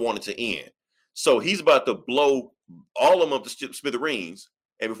way I want it to end." So he's about to blow all of them up to smithereens,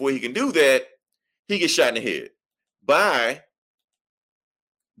 and before he can do that, he gets shot in the head by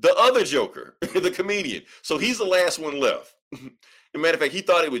the other Joker, the comedian. So he's the last one left. As a matter of fact, he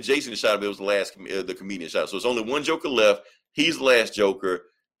thought it was Jason that shot him, but it was the comedian shot. So it's only one Joker left. He's the last Joker.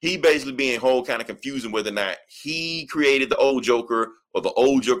 He basically being whole kind of confusing whether or not he created the old Joker or the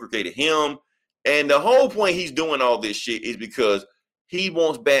old Joker created him. And the whole point he's doing all this shit is because he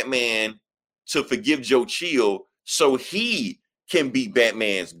wants Batman to forgive Joe Chill so he can be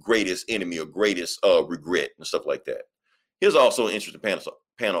Batman's greatest enemy or greatest regret and stuff like that. Here's also an interesting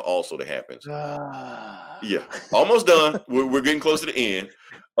panel also that happens. Yeah, almost done. We're getting close to the end.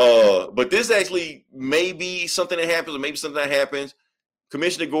 But this actually may be something that happens, or maybe something that happens.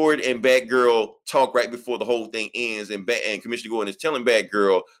 Commissioner Gordon and Batgirl talk right before the whole thing ends, and Commissioner Gordon is telling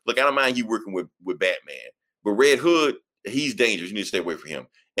Batgirl, "Look, I don't mind you working with Batman, but Red Hood, he's dangerous. You need to stay away from him."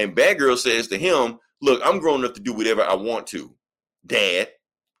 And Batgirl says to him, "Look, I'm grown enough to do whatever I want to, Dad,"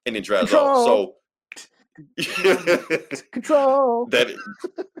 and then drives off. So Control. That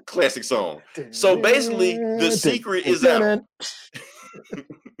classic song. So basically, the secret is out.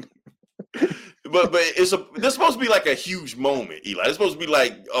 But this is supposed to be like a huge moment, Eli. It's supposed to be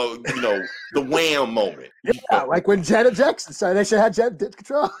like the Wham moment. Yeah, like when Janet Jackson said they should have Janet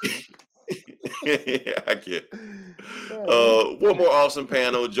Control. Yeah, I get it. One more awesome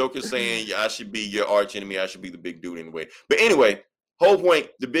panel. Joker saying, I should be your arch enemy. I should be the big dude anyway. But anyway, whole point,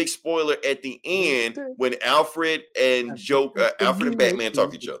 the big spoiler at the end when Alfred and Batman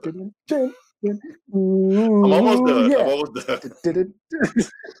talk to each other. I'm almost done.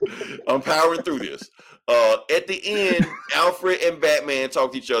 I'm powering through this. At the end, Alfred and Batman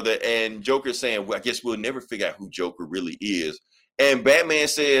talk to each other, and Joker's saying, "Well, I guess we'll never figure out who Joker really is." And Batman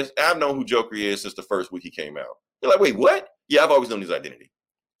says, "I've known who Joker is since the first week he came out." You're like, "Wait, what?" "Yeah, I've always known his identity."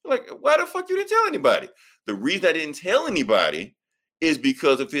 You're like, "Why the fuck you didn't tell anybody?" The reason I didn't tell anybody is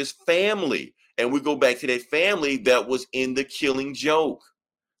because of his family. And we go back to that family that was in The Killing Joke.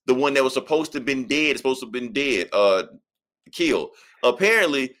 The one that was supposed to have been dead, killed.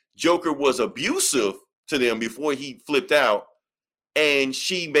 Apparently, Joker was abusive to them before he flipped out. And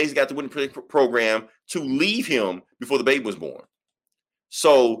she basically got the winning program to leave him before the baby was born.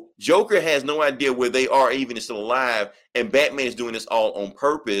 So Joker has no idea where they are, even if still alive. And Batman is doing this all on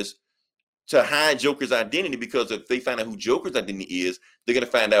purpose to hide Joker's identity, because if they find out who Joker's identity is, they're going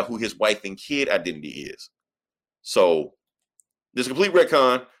to find out who his wife and kid identity is. So there's a complete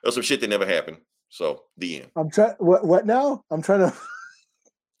retcon of some shit that never happened. So the end. I'm trying. What now? I'm trying to.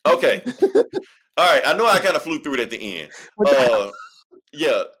 Okay. All right. I know I kind of flew through it at the end.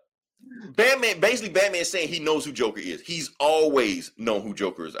 Yeah. Batman is saying he knows who Joker is. He's always known who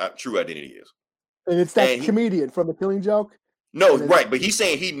Joker's true identity is. And it's that comedian from The Killing Joke? No, right. But he's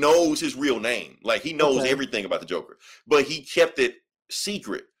saying he knows his real name. Like, he knows everything about the Joker. But he kept it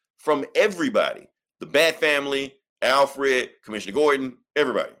secret from everybody. The Bat family, Alfred, Commissioner Gordon,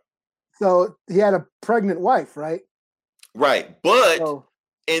 everybody. So he had a pregnant wife, right? Right. But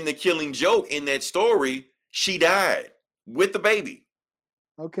in The Killing Joke, in that story, she died with the baby.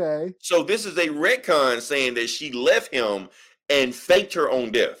 Okay. So this is a retcon saying that she left him and faked her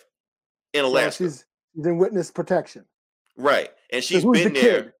own death in Alaska. So she's in witness protection. Right. And she's been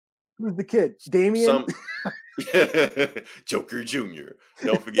there. Who's the kid? Damien? Joker Jr.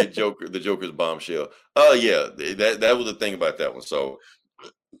 Don't forget Joker, the Joker's bombshell. Yeah, that was the thing about that one. So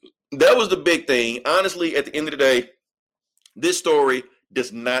that was the big thing. Honestly, at the end of the day, this story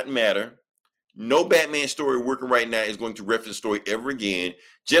does not matter. No Batman story working right now is going to reference the story ever again.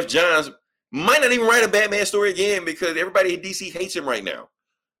 Jeff Johns might not even write a Batman story again because everybody in DC hates him right now.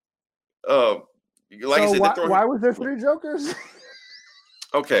 Like I said, why was there 3 Jokers?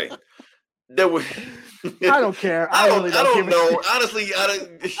 Okay. There was. I don't care. I don't know. Honestly,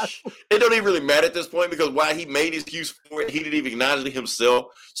 it don't even really matter at this point, because why he made his excuse for it, he didn't even acknowledge it himself.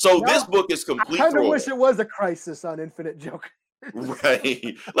 So this book is complete. I kind of wish it was a crisis on Infinite Joker.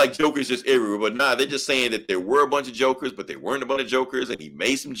 Right. Like Joker's just everywhere. But nah, they're just saying that there were a bunch of Jokers, but they weren't a bunch of Jokers, and he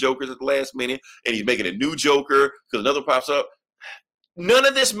made some Jokers at the last minute, and he's making a new Joker because another pops up. None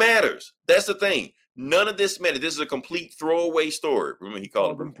of this matters. That's the thing. None of this matters. This is a complete throwaway story. Remember, he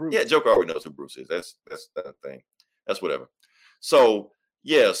called him Bruce. Yeah, Joker already knows who Bruce is. That's that thing. That's whatever. So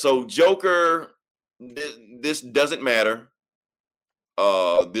yeah, so Joker, this doesn't matter.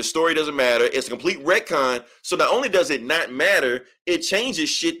 This story doesn't matter. It's a complete retcon. So not only does it not matter, it changes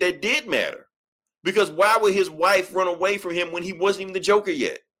shit that did matter. Because why would his wife run away from him when he wasn't even the Joker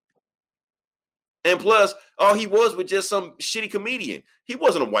yet? And plus, all he was just some shitty comedian. He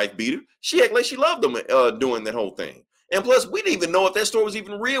wasn't a wife beater. She acted like she loved him doing that whole thing. And plus, we didn't even know if that story was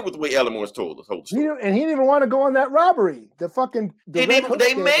even real with the way Alan Moore's told us. And he didn't even want to go on that robbery. They made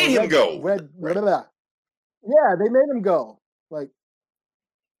him go. Yeah, they made him go. Like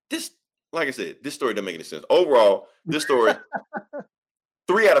I said, this story doesn't make any sense. Overall, this story,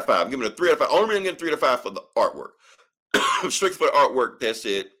 3 out of 5. I'm giving it a 3 out of 5. Only reason I'm giving 3 out of 5 for the artwork. Strictly for the artwork, that's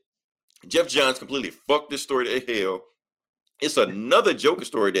it. Jeff Johns completely fucked this story to hell. It's another Joker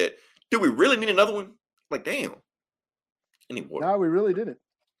story that, do we really need another one? Like, damn. Anymore. No, we really didn't.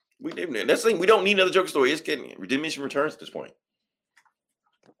 We didn't. That's the thing. We don't need another Joker story. It's getting Redemption Returns at this point.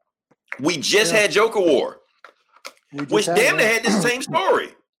 We just had Joker War, which damn near had the same story.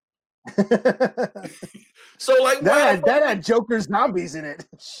 So like that had Joker zombies in it.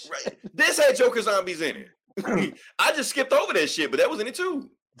 Right. This had Joker zombies in it. I just skipped over that shit, but that was in it too.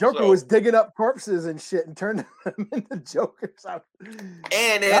 Joker was digging up corpses and shit and turned them into Jokers.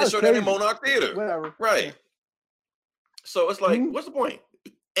 And they had to show that in Monarch Theater. Whatever. Right. So it's like, what's the point?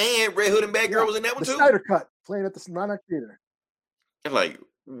 And Red Hood and Batgirl was in that one too. Snyder Cut playing at the Monarch Theater. And like,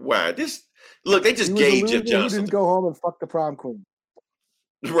 wow, look, they just gave Jeff Johnson. He didn't go home and fuck the prom queen.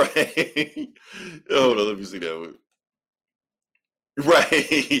 Right. Hold on, let me see that one. Right.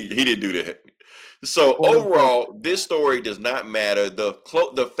 He didn't do that. So overall, this story does not matter.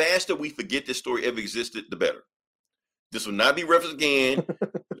 The faster we forget this story ever existed, the better. This will not be referenced again.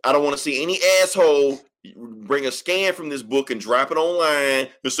 I don't want to see any asshole bring a scan from this book and drop it online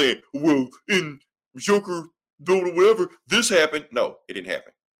and say, well, in Joker, whatever, this happened. No, it didn't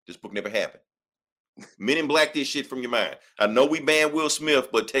happen. This book never happened. Men in Black this shit from your mind. I know we banned Will Smith,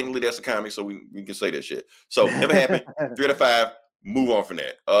 but technically that's a comic, so we can say that shit. So never happened. 3 out of 5. Move on from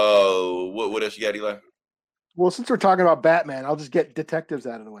that. What else you got, Eli? Well, since we're talking about Batman, I'll just get detectives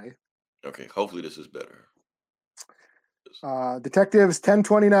out of the way. Okay, hopefully this is better. Detectives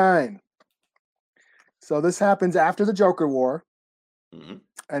 1029. So this happens after the Joker War,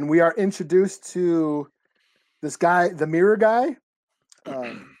 and we are introduced to this guy, the Mirror guy.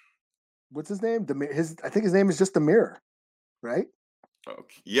 What's his name? I think his name is just the Mirror, right?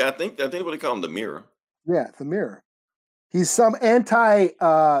 Okay. Yeah, I think what they call him, the Mirror. Yeah, the Mirror. He's some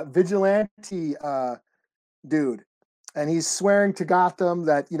anti-vigilante dude. And he's swearing to Gotham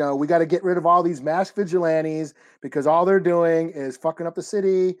that, we got to get rid of all these masked vigilantes because all they're doing is fucking up the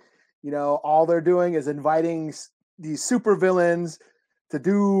city. All they're doing is inviting these supervillains to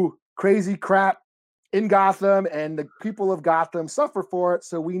do crazy crap in Gotham, and the people of Gotham suffer for it.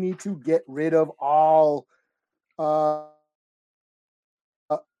 So we need to get rid of all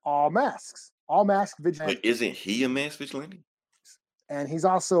masks. All masked vigilantes. But isn't he a masked vigilante? And he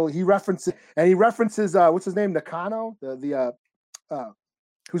references what's his name, Nakano, the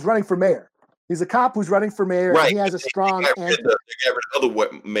who's running for mayor. He's a cop who's running for mayor. Right. And he has a strong. They got rid of the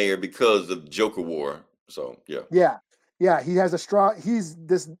other mayor because of Joker War. So yeah. He has a strong. He's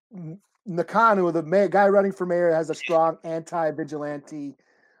this Nakano, the guy running for mayor, has a strong anti-vigilante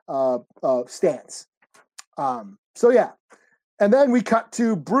stance. So yeah. And then we cut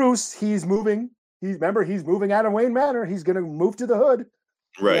to Bruce. He's moving. He's moving out of Wayne Manor. He's going to move to the hood.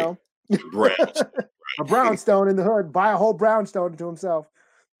 Right. A brownstone in the hood. Buy a whole brownstone to himself.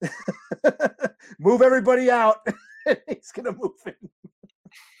 Move everybody out. He's going to move in.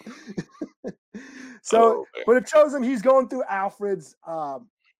 But it shows him he's going through Alfred's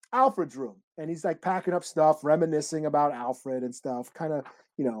room. And he's like packing up stuff, reminiscing about Alfred and stuff. Kind of,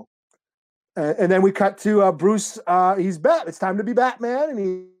 and then we cut to Bruce. He's It's time to be Batman,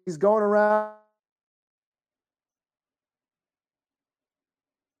 and he's going around.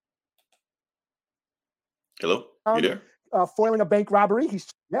 Hello, you there? Foiling a bank robbery.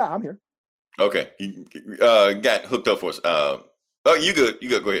 I'm here. Okay, he got hooked up for us. You good? You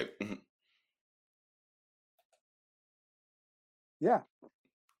good? Go ahead. Mm-hmm. Yeah.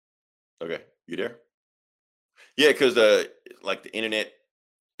 Okay, you there? Yeah, because like the internet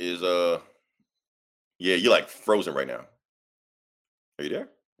is you're like frozen right now. Are you there?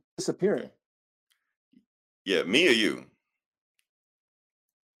 Disappearing. Okay. Yeah, me or you?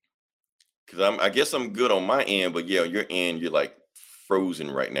 Because I guess I'm good on my end, but yeah, your end, you're like frozen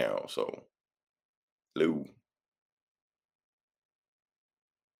right now. So, hello.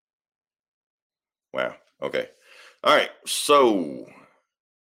 Wow. Okay. All right. So,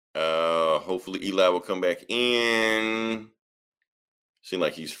 hopefully Eli will come back in. Seem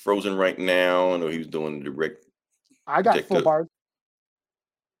like he's frozen right now. I know he was doing direct. I got full bars.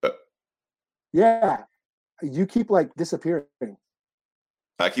 Yeah, you keep like disappearing.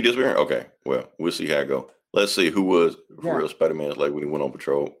 I keep disappearing. Okay. Well, we'll see how it go. Let's see who was for real Spider-Man. Like when he went on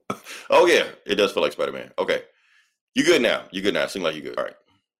patrol. Oh yeah, it does feel like Spider-Man. Okay. You good now? You good now? Seem like you good. All right.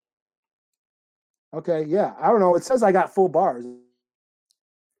 Okay, yeah. I don't know. It says I got full bars.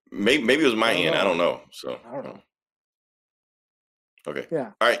 Maybe it was my end. I don't know. So I don't know. Okay.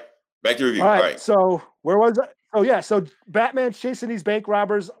 Yeah. All right. Back to review. All right. So where was I? Oh yeah. So Batman's chasing these bank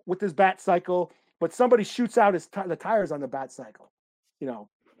robbers with his bat cycle, but somebody shoots out the tires on the bat cycle, and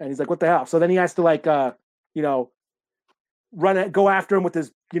he's like, "What the hell?" So then he has to like, go after him with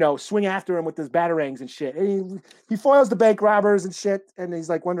his, swing after him with his batarangs and shit. And he foils the bank robbers and shit. And he's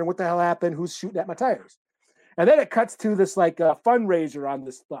like wondering what the hell happened. Who's shooting at my tires? And then it cuts to this like fundraiser on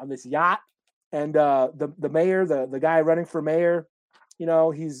this yacht. And the mayor, the guy running for mayor,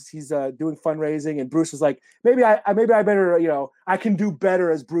 he's doing fundraising. And Bruce is like, maybe I better, I can do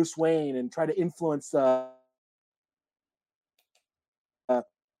better as Bruce Wayne and try to influence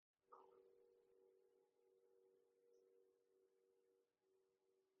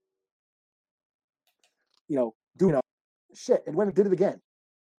shit, and went and did it again.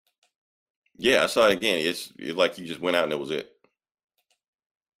 Yeah, I saw it again. It's like you just went out and that was it.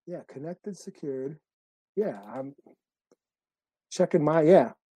 Yeah, connected, secured. Yeah, I'm checking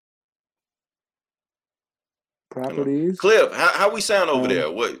my properties. Cliff, how we sound over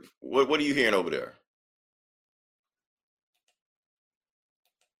there? What are you hearing over there?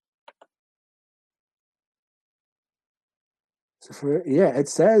 So it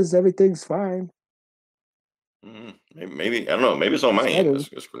says everything's fine. Maybe I don't know. Maybe it's on my end.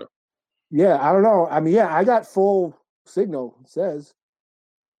 Yeah, I don't know. I mean, I got full signal. It says.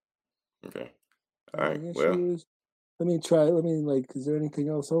 Okay. All right. Well, let me try. Is there anything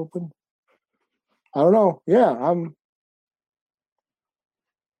else open? I don't know. Yeah, I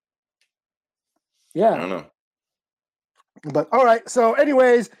don't know. But all right. So,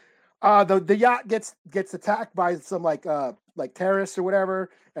 anyways, the yacht gets attacked by some like terrorists or whatever,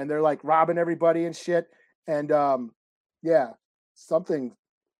 and they're like robbing everybody and shit. And something.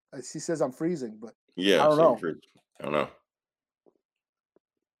 She says I'm freezing, but I don't know. I don't know.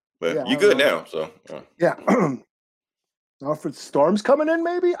 But you good now, so yeah. Now for storms coming in,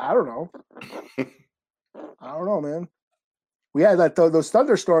 maybe I don't know. I don't know, man. We had those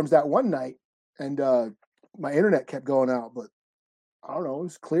thunderstorms that one night, and my internet kept going out, but I don't know. It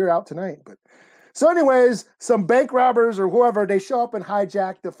was clear out tonight, but so anyways, some bank robbers or whoever, they show up and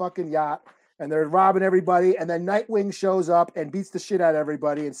hijack the fucking yacht. And they're robbing everybody, and then Nightwing shows up and beats the shit out of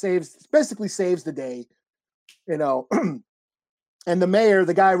everybody and basically saves the day, And the mayor,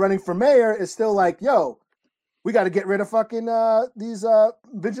 the guy running for mayor, is still like, "Yo, we got to get rid of fucking these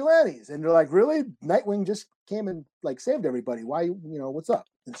vigilantes." And they're like, "Really? Nightwing just came and like saved everybody. Why? What's up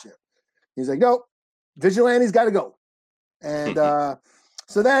and shit?" He's like, "Nope, vigilantes got to go." And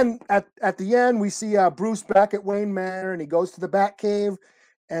so then at the end, we see Bruce back at Wayne Manor, and he goes to the Batcave.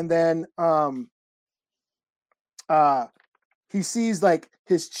 And then he sees like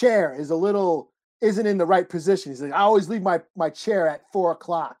his chair isn't in the right position. He's like, I always leave my chair at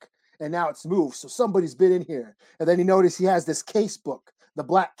 4:00, and now it's moved. So somebody's been in here. And then he noticed he has this case book, the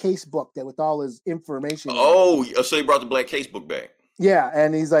black case book that with all his information. Oh, so he brought the black case book back. Yeah,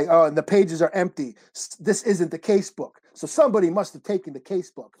 and he's like, oh, and the pages are empty. This isn't the case book. So somebody must have taken the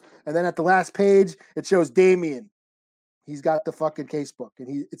case book. And then at the last page, it shows Damian. He's got the fucking case book,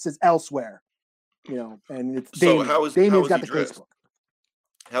 and it says elsewhere, and it's Damian. So Damian's got the case book.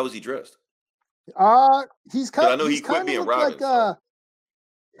 How is he dressed? He's kind of. I know he quit being Robin. Like,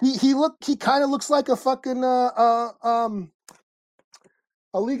 he kind of looks like a fucking a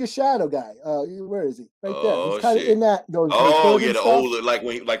League of Shadow guy. Where is he? Right there. He's kind of in that. The old like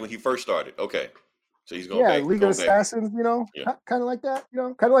when he first started. Okay, so he's going back. League of Assassins. Kind of like that.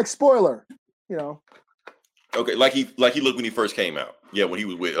 Kind of like Spoiler. Okay, like he looked when he first came out. Yeah, when he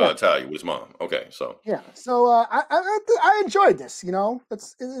was with Talia, with his mom. Okay, so so I enjoyed this.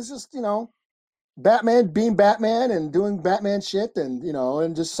 It's just Batman being Batman and doing Batman shit, and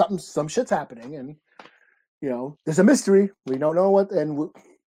and just some shit's happening, and there's a mystery. We don't know what, and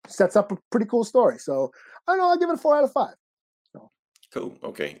sets up a pretty cool story. So I don't know. I'll give it a 4 out of 5. So cool.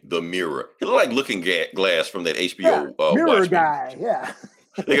 Okay, The Mirror. He looked like Looking Glass from that HBO Mirror Watchmen. guy. Yeah.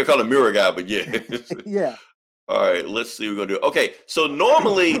 They can call him Mirror Guy, but yeah. Yeah. All right, let's see what we're gonna do. Okay, so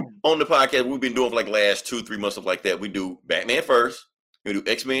normally on the podcast, we've been doing for like the last 2-3 months, stuff like that. We do Batman first, we do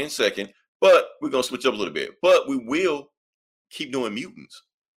X-Men second, but we're gonna switch up a little bit. But we will keep doing mutants.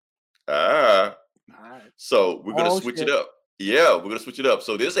 All right. So we're gonna switch shit. it up. Yeah, we're gonna switch it up.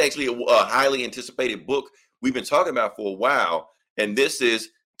 So this is actually a highly anticipated book we've been talking about for a while, and this is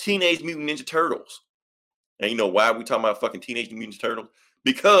Teenage Mutant Ninja Turtles. And you know why we talking about fucking Teenage Mutant Ninja Turtles?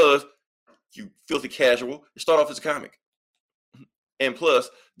 Because you filthy casual, you start off as a comic. And plus,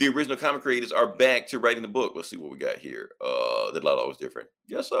 the original comic creators are back to writing the book. Let's see what we got here. The lot always different.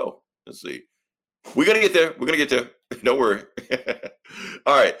 Guess so. Let's see. We're gonna get there. We're gonna get there. Don't worry.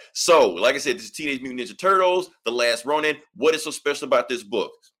 All right. So, like I said, this is Teenage Mutant Ninja Turtles, The Last Ronin. What is so special about this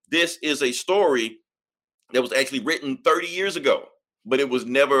book? This is a story that was actually written 30 years ago, but it was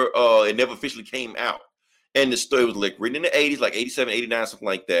never officially came out. And the story was like written in the 80s, like 87, 89, something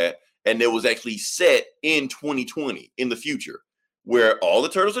like that. And it was actually set in 2020, in the future, where all the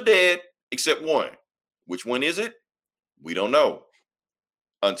turtles are dead except one. Which one is it? We don't know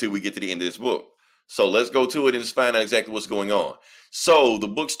until we get to the end of this book. So let's go to it and just find out exactly what's going on. So the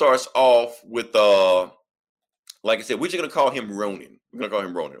book starts off with, like I said, we're just going to call him Ronin. We're going to call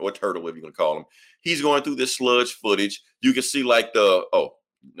him Ronin, or Turtle, if you're going to call him. He's going through this sludge footage. You can see like no,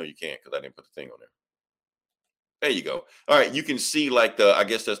 you can't, because I didn't put the thing on there. There you go. All right, you can see like I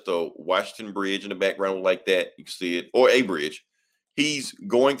guess that's the Washington Bridge in the background like that. You can see it, or a bridge. He's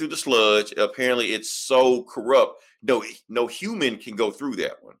going through the sludge. Apparently, it's so corrupt. No human can go through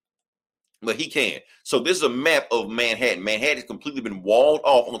that one, but he can. So this is a map of Manhattan. Manhattan has completely been walled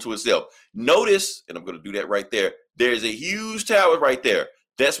off onto itself. Notice, and I'm going to do that right there. There's a huge tower right there.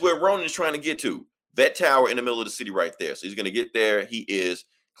 That's where Ronin is trying to get to. That tower in the middle of the city right there. So he's going to get there. He is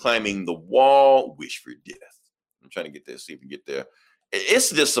climbing the wall. Wish for death. I'm trying to get there, see if we get there. It's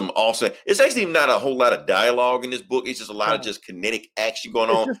just some awesome. It's actually not a whole lot of dialogue in this book. It's just a lot of just kinetic action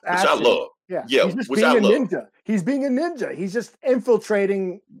going on, which I love. Yeah, yeah, he's which I love. Ninja. He's being a ninja. He's just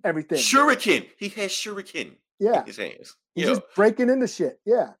infiltrating everything. Shuriken. He has shuriken. Yeah, in his hands. He's just breaking into shit.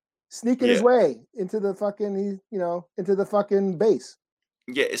 Yeah, sneaking his way into the fucking. Into the fucking base.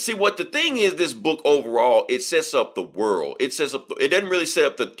 Yeah. See, what the thing is, this book overall, it sets up the world. It sets up. It doesn't really set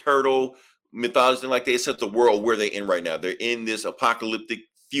up the turtle mythology like they set the world where they're in right now. They're in this apocalyptic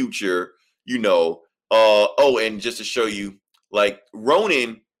future, and just to show you, like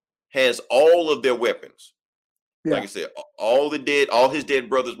Ronin has all of their weapons. Yeah. Like I said, all his dead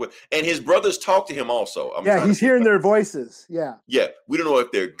brothers, and his brothers talk to him also. He's hearing their voices. Yeah. Yeah. We don't know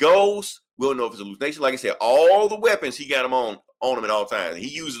if they're ghosts. We don't know if it's a hallucination. Like I said, all the weapons, he got them on him at all times. He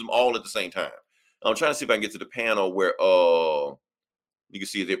uses them all at the same time. I'm trying to see if I can get to the panel where you can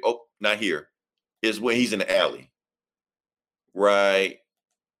see it. Oh, not here. Is when he's in the alley. Right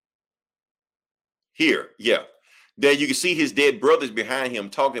here. Yeah. Then you can see his dead brothers behind him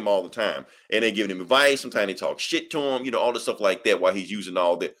talking to him all the time. And they're giving him advice. Sometimes they talk shit to him, all the stuff like that while he's using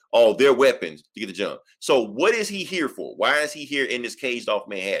all their weapons to get the jump. So what is he here for? Why is he here in this caged off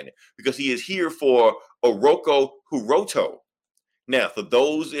Manhattan? Because he is here for Oroku Hiroto. Now, for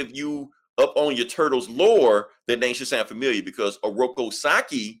those of you up on your Turtles lore, that name should sound familiar because Oroku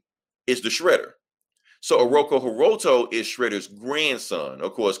Saki is the Shredder. So Oroku Hiroto is Shredder's grandson,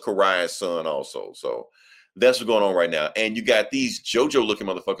 of course, Karai's son also. So that's what's going on right now. And you got these JoJo looking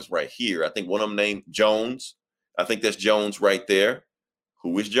motherfuckers right here. I think one of them named Jones. I think that's Jones right there.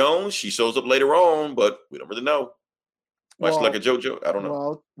 Who is Jones? She shows up later on, but we don't really know. Why she's like a JoJo? I don't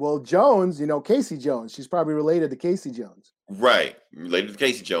know. Well, Jones, Casey Jones. She's probably related to Casey Jones. Right. Related to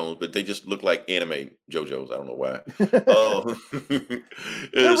Casey Jones, but they just look like anime JoJos. I don't know why.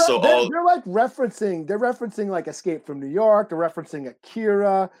 They're like referencing like Escape from New York. They're referencing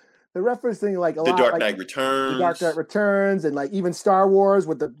Akira. They're referencing like a lot. The Dark Knight Returns. The Dark Knight Returns, and like even Star Wars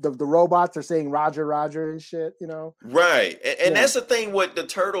with the robots are saying Roger, Roger and shit, Right. And that's the thing what the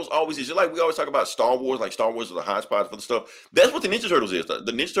Turtles always is. Just like we always talk about Star Wars, like Star Wars is a hodgepodge for the stuff. That's what the Ninja Turtles is.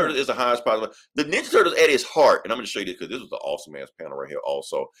 The Ninja Turtles is a hodgepodge. The Ninja Turtles at its heart, and I'm going to show you this because this was an awesome ass panel right here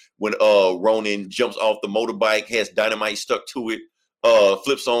also. When Ronin jumps off the motorbike, has dynamite stuck to it,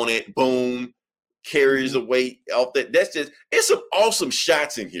 flips on it, boom. Carries the weight off that. It's some awesome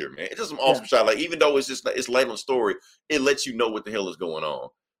shots in here, man. It's just some awesome shots. Like even though it's late on the story, it lets you know what the hell is going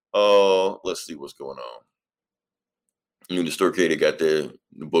on. Let's see what's going on. The story creator got the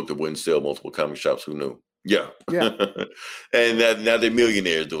book that wouldn't sell multiple comic shops. Who knew? Yeah. And now they're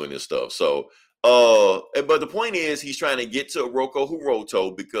millionaires doing this stuff. So, but the point is, he's trying to get to Oroku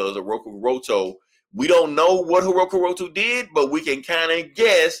Hiroto because Oroku Hiroto, we don't know what Oroku Hiroto did, but we can kind of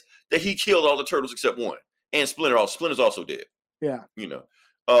guess that he killed all the turtles except one. And Splinter's also dead. Yeah.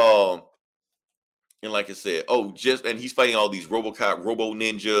 And like I said, and he's fighting all these RoboCop, Robo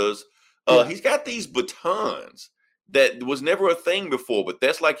Ninjas. Yeah. He's got these batons that was never a thing before, but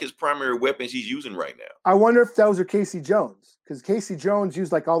that's like his primary weapons he's using right now. I wonder if those are Casey Jones, because Casey Jones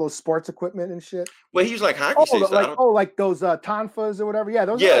used like all those sports equipment and shit. Well, he's like hockey sticks. Like those Tonfas or whatever. Yeah,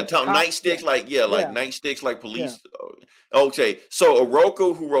 those. Yeah, are like nightsticks, nightsticks, like police. Okay, so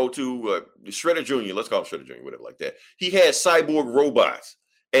Oroku, who wrote to Shredder Jr., let's call him Shredder Jr., whatever like that. He has cyborg robots,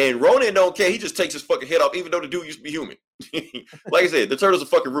 and Ronin don't care. He just takes his fucking head off, even though the dude used to be human. Like I said, the turtles are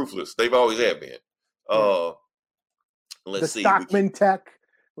fucking ruthless. They've always have been. Let's see. Stockman Tech,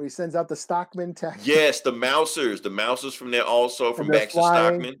 where he sends out the Stockman Tech. Yes, the Mousers from there also, from Baxter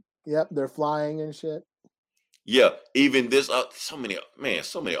Stockman. Yep, they're flying and shit. Yeah, even this, so many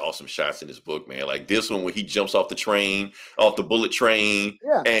awesome shots in this book, man. Like this one where he jumps off the bullet train,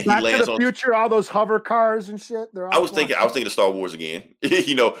 and Back he lands to the on future, all those hover cars and shit. I was thinking of Star Wars again. The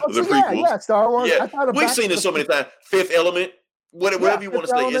prequels. Yeah, Star Wars. Yeah, we've seen this so many times. Fifth Element, whatever you want to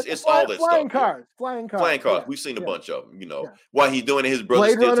say, it's all that flying stuff. Flying cars. Yeah. We've seen a bunch of them. While he's doing it, his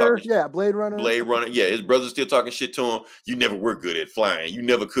brother's Blade still Runner. talking. Yeah, Blade Runner. Blade Runner. Yeah, his brother's still talking shit to him. You never were good at flying. You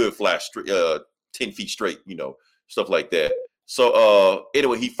never could fly 10 feet straight. Stuff like that. So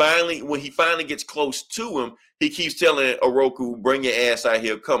anyway, when he finally gets close to him, he keeps telling Oroku, "Bring your ass out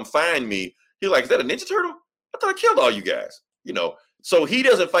here, come find me." He's like, "Is that a Ninja Turtle? I thought I killed all you guys." So he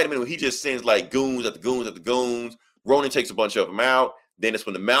doesn't fight him anymore. He just sends like goons after goons after goons. Ronin takes a bunch of them out. Then it's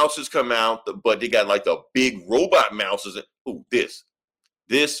when the Mousers come out, but they got like the big robot Mousers. Ooh,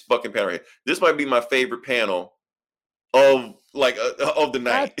 this fucking panel right here. This might be my favorite panel of the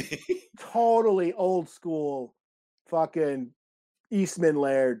night. Totally old school, fucking Eastman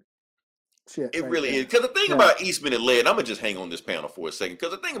Laird shit. It really is. Because the thing about Eastman and Laird, I'm going to just hang on this panel for a second.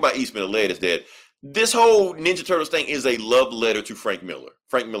 Because the thing about Eastman and Laird is that this whole Ninja Turtles thing is a love letter to Frank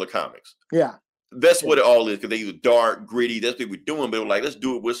Miller Comics. Yeah. That's what it all is. Because they were dark, gritty. That's what we're doing. But like, let's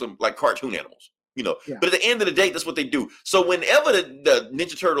do it with some like cartoon animals. Yeah. But at the end of the day, that's what they do. So whenever the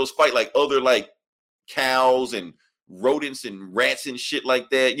Ninja Turtles fight like other like cows and rodents and rats and shit like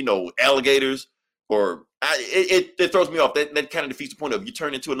that, alligators, or it throws me off. That kind of defeats the point of you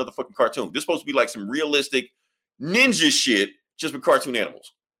turn into another fucking cartoon. This is supposed to be like some realistic ninja shit, just with cartoon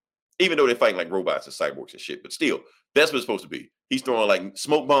animals. Even though they're fighting like robots and cyborgs and shit, but still, that's what it's supposed to be. He's throwing like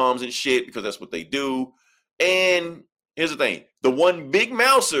smoke bombs and shit because that's what they do. And here's the thing: the one big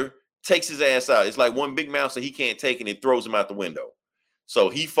Mouser takes his ass out. It's like one big Mouser he can't take, and it throws him out the window. So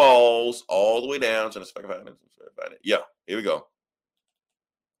he falls all the way down. Trying to see if I can find it. Yeah, here we go.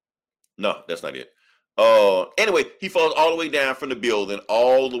 No, that's not it. Anyway, he falls all the way down from the building,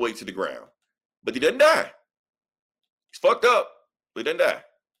 all the way to the ground. But he doesn't die. He's fucked up, but he doesn't die.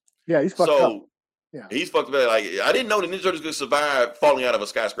 Yeah, he's fucked up. Yeah, he's fucked up. Like, I didn't know the Ninja Turtles could survive falling out of a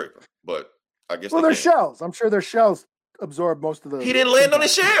skyscraper, but I guess. Well, their shells. I'm sure their shells absorb most of the. He didn't land on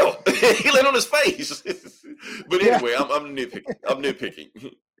his shell. He landed on his face. But anyway, I'm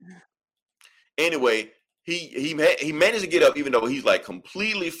nitpicking. Anyway, he managed to get up, even though he's like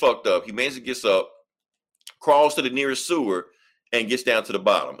completely fucked up. He managed to get up, crawls to the nearest sewer, and gets down to the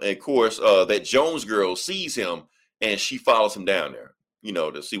bottom. And of course, that Jones girl sees him, and she follows him down there,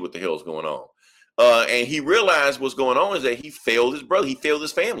 to see what the hell's going on. And he realized what's going on is that he failed his brother. He failed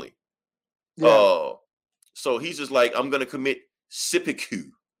his family. Yeah. So he's just like, I'm going to commit seppuku.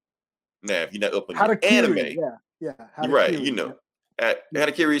 Now, if you're not up on the anime. Yeah. Right,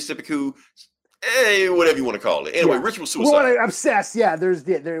 Harakiri, seppuku, whatever you want to call it. Anyway, ritual suicide. Well, obsessed, yeah.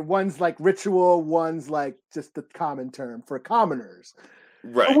 There one's like ritual, one's like just the common term for commoners.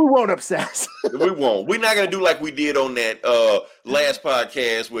 Right. But we won't obsess. We won't. We're not going to do like we did on that last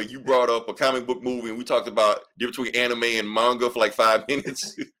podcast where you brought up a comic book movie and we talked about the difference between anime and manga for like 5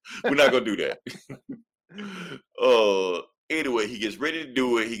 minutes. We're not going to do that. Anyway, he gets ready to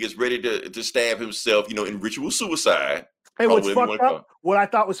do it. He gets ready to stab himself, in ritual suicide. Hey, what's fucked up? What I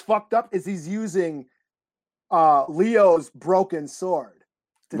thought was fucked up is he's using Leo's broken sword.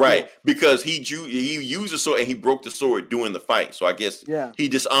 Right, because he used a sword and he broke the sword during the fight. So I guess he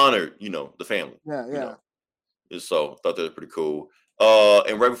dishonored, the family. Yeah. So I thought that was pretty cool.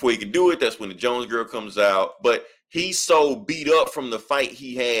 And right before he could do it, that's when the Jones girl comes out. But he's so beat up from the fight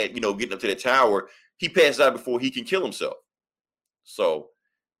he had, getting up to the tower, he passed out before he can kill himself. So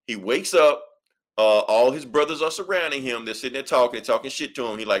he wakes up. All his brothers are surrounding him. They're sitting there talking shit to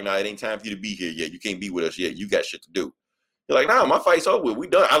him. He's like, "Nah, it ain't time for you to be here yet. You can't be with us yet. You got shit to do." He's like, "Nah, my fight's over. We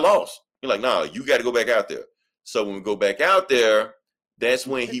done. I lost." He's like, "Nah, you got to go back out there." So when we go back out there, that's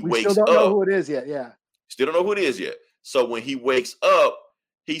when he wakes up. Still don't know who it is yet. Yeah. Still don't know who it is yet. So when he wakes up,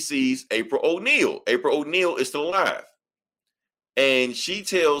 he sees April O'Neil. April O'Neil is still alive. And she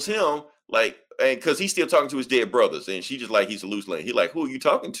tells him, like, and because he's still talking to his dead brothers, and she just like, he's a loose lane. He like, who are you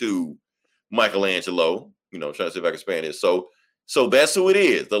talking to, Michelangelo? You know, trying to see if I can span this. So that's who it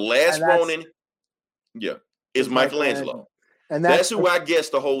is. The last And that's- Ronin, yeah, is Michelangelo. And That's who I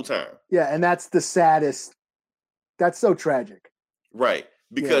guessed the whole time. Yeah, and that's the saddest. That's so tragic. Right.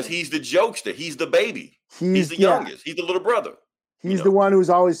 Because he's the jokester. He's the baby. He's the youngest. He's the little brother. He's the one who's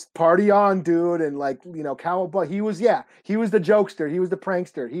always party on, dude, and like, cowboy. He was the jokester. He was the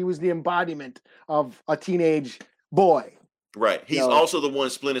prankster. He was the embodiment of a teenage boy. Right. He's also the one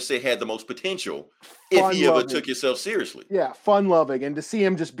Splinter said had the most potential if he ever took himself seriously. Yeah, fun loving. And to see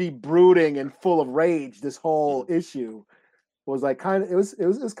him just be brooding and full of rage this whole issue was like it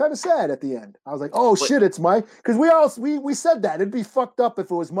was kind of sad at the end. I was like, oh shit, it's Mike. Because we said that. It'd be fucked up if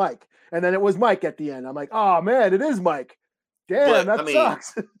it was Mike. And then it was Mike at the end. I'm like, oh man, it is Mike. Damn, that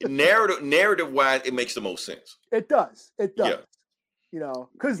sucks. narrative wise, it makes the most sense. It does. Yeah.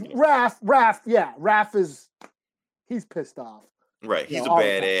 Because Raph is he's pissed off. Right. He's a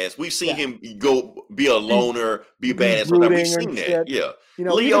badass. We've seen him go be a loner, be a badass. We've seen that. Shit. Yeah.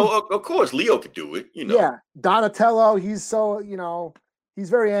 Leo, of course, Leo could do it. Yeah. Donatello, he's so, he's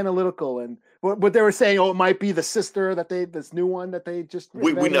very analytical. And what they were saying, it might be the sister this new one that they just.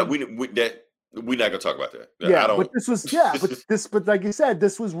 We're not gonna talk about that. Yeah, but this was but like you said,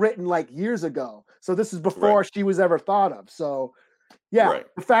 this was written like years ago. So this is before she was ever thought of. So the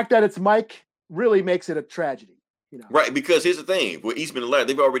fact that it's Mike really makes it a tragedy. Right, because here's the thing: with Eastman and Laird,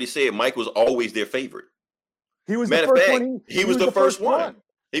 they've already said Mike was always their favorite. He was matter the first of fact, one. He was the first one.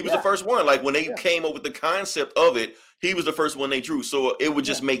 He was the first one. Like when they came up with the concept of it, he was the first one they drew. So it would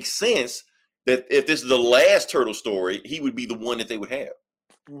just make sense that if this is the last Turtle story, he would be the one that they would have.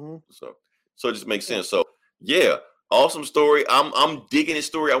 Mm-hmm. So it just makes sense. So awesome story. I'm digging this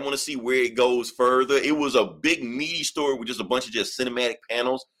story. I want to see where it goes further. It was a big meaty story with just a bunch of cinematic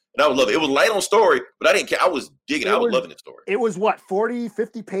panels. And I would love it. It was light on story, but I didn't care. I was digging it. I was loving the story. It was what, 40,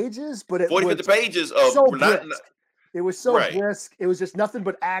 50 pages? But 50 pages of so brisk. It was so brisk. It was just nothing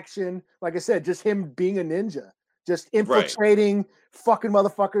but action. Like I said, just him being a ninja. Just infiltrating, fucking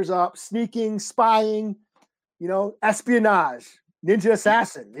motherfuckers up, sneaking, spying, espionage, ninja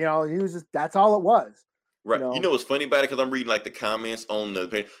assassin. He was just, that's all it was. Right. You know what's funny about it? Because I'm reading like the comments on the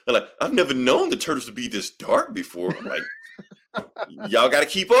page. They're like, I've never known the Turtles to be this dark before. I'm like, y'all got to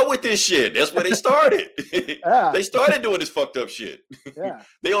keep up with this shit. That's where they started. They started doing this fucked up shit. Yeah.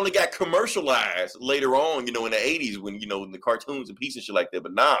 They only got commercialized later on, in the 80s when, in the cartoons and pieces and shit like that.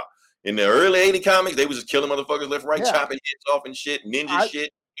 But now, in the early 80 comics, they was just killing motherfuckers left, right, chopping heads off and shit, ninja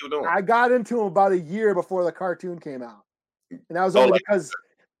shit. I got into them about a year before the cartoon came out. And that was only because...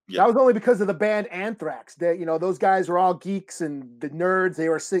 That was only because of the band Anthrax. They, those guys were all geeks and the nerds. They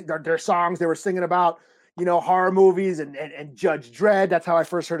were their songs. They were singing about, horror movies and Judge Dredd. That's how I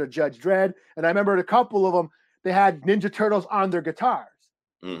first heard of Judge Dredd. And I remember a couple of them. They had Ninja Turtles on their guitars.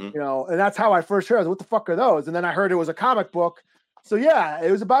 Mm-hmm. And that's how I first heard. I was like, what the fuck are those? And then I heard it was a comic book. So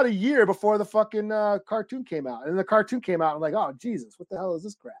it was about a year before the fucking cartoon came out. And then the cartoon came out. I'm like, oh Jesus, what the hell is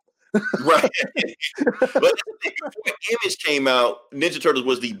this crap? Right. But before Image came out, Ninja Turtles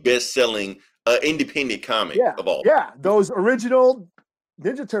was the best-selling independent comic of all. Yeah, those original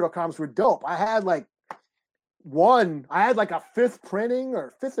Ninja Turtle comics were dope. I had like a fifth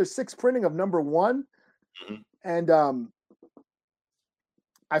or sixth printing of number 1. Mm-hmm. And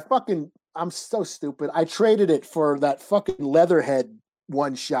I'm so stupid. I traded it for that fucking Leatherhead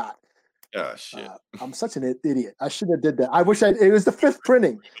one shot. Oh shit! I'm such an idiot. I shouldn't have did that. I wish it was the 5th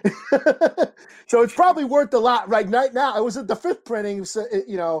printing. So it's probably worth a lot right now. It was the 5th printing. So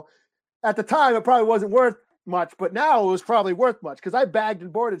at the time it probably wasn't worth much, but now it was probably worth much because I bagged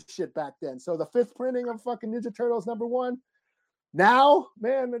and boarded shit back then. So the 5th printing of fucking Ninja Turtles number 1. Now,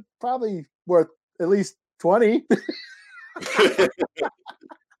 man, it's probably worth at least 20.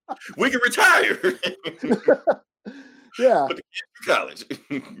 We can retire. Yeah. But the kids for college.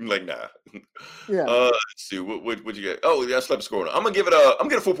 Like, nah. Yeah. Let's see. What you got? Oh, yeah, I slept scoring. I'm gonna give it a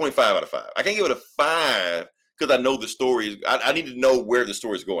 4.5 out of 5. I can't give it a 5 because I know the story. I need to know where the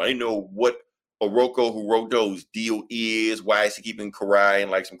story is going. I need to know what Oroku Hiroto's deal is. Why is he keeping Karai in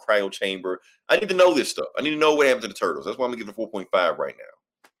like some cryo chamber? I need to know this stuff. I need to know what happened to the Turtles. That's why I'm gonna give it a 4.5 right now.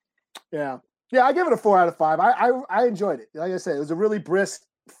 Yeah. Yeah, I give it a 4 out of 5. I enjoyed it. Like I said, it was a really brisk,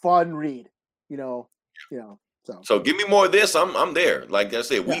 fun read. So give me more of this. I'm there. Like I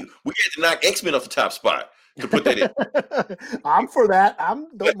said, we had to knock X-Men off the top spot to put that in. I'm for that.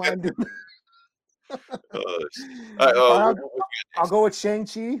 Don't mind doing I'll go with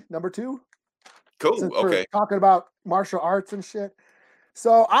Shang-Chi, number 2. Cool. Since Okay. we're talking about martial arts and shit.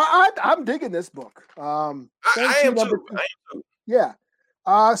 So I'm digging this book. I am too. Yeah.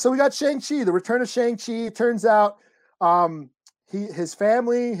 So we got Shang-Chi, the return of Shang-Chi. It turns out his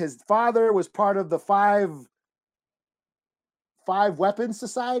family, his father was part of the five weapons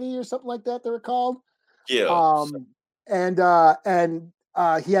society or something like that they were called. Yeah. And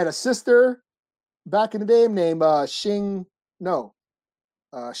he had a sister back in the day named Shang Hua.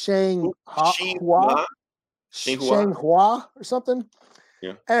 Shang Hua or something.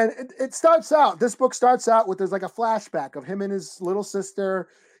 Yeah. And it starts out, this book starts out with there's like a flashback of him and his little sister,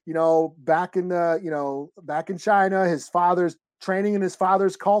 back in China, his father's training in his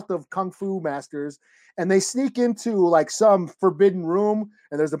father's cult of kung fu masters. And they sneak into like some forbidden room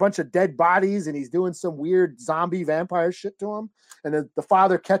and there's a bunch of dead bodies and he's doing some weird zombie vampire shit to him. And the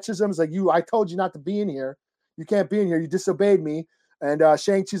father catches him. He's like, I told you not to be in here. You can't be in here. You disobeyed me. And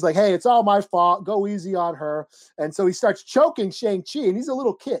Shang-Chi's like, hey, it's all my fault. Go easy on her. And so he starts choking Shang-Chi, and he's a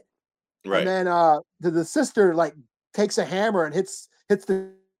little kid. Right. And then the sister like takes a hammer and hits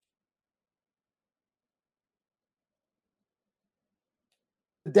the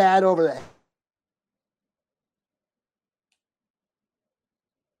dad over the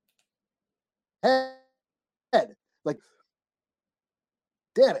head. Like,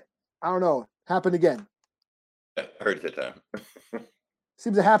 damn it. I don't know. Happened again. I heard it that time.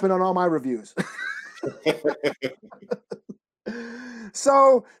 Seems to happen on all my reviews.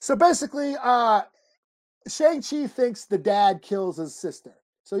 So basically, Shang-Chi thinks the dad kills his sister.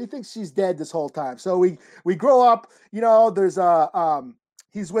 So he thinks she's dead this whole time. So we grow up, there's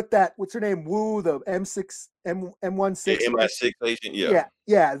he's with that, what's her name? Wu, the M16. MI6 agent,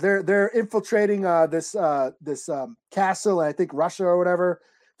 yeah. They're infiltrating this castle, in, I think Russia or whatever,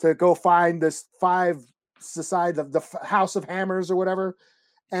 to go find this five society, the House of Hammers or whatever,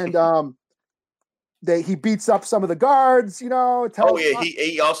 and he beats up some of the guards. He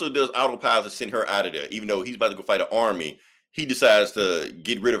also does autopilot to send her out of there, even though he's about to go fight an army. He decides to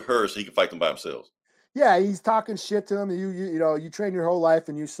get rid of her so he can fight them by himself. Yeah, he's talking shit to him. You train your whole life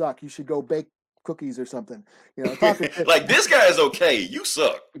and you suck. You should go bake cookies or something. Talking like this guy is okay. You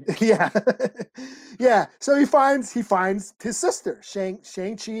suck. Yeah, yeah. So he finds his sister.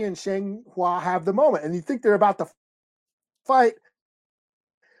 Shang-Chi and Shang Hua have the moment, and you think they're about to fight,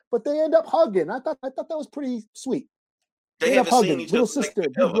 but they end up hugging. I thought that was pretty sweet. They end up haven't seen hugging, each little other sister,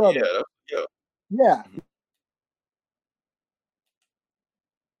 like big brother. Yeah.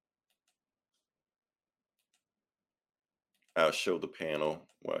 I'll show the panel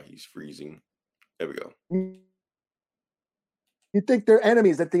while he's freezing. There we go. You think they're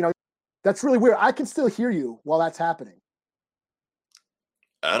enemies? That's really weird. I can still hear you while that's happening.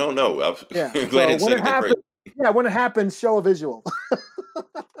 I don't know. Yeah. So when it happens, show a visual.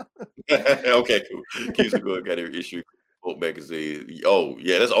 Okay, cool. Keeps going. Got an issue. Back and say, oh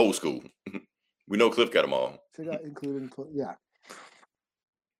yeah, that's old school. We know Cliff got them all. Yeah.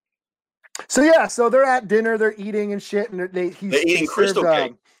 So yeah, so they're at dinner, they're eating and shit, and he's eating crystal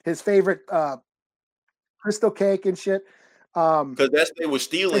cake. His favorite crystal cake and shit. Because that's they were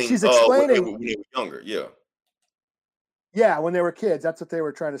stealing. She's explaining when they were younger. Yeah. Yeah, when they were kids, that's what they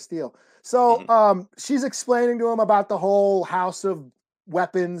were trying to steal. So she's explaining to him about the whole house of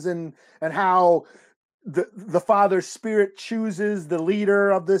weapons and how the father's spirit chooses the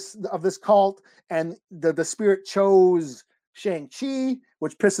leader of this cult, and the spirit chose Shang-Chi,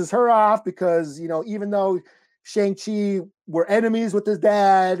 which pisses her off because even though Shang-Chi were enemies with his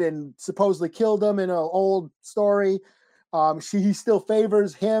dad and supposedly killed him in an old story, he still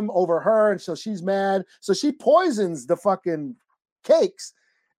favors him over her, and so she's mad. So she poisons the fucking cakes,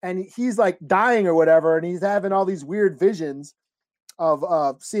 and he's like dying or whatever, and he's having all these weird visions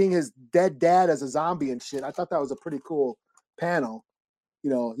of seeing his dead dad as a zombie and shit. I thought that was a pretty cool panel.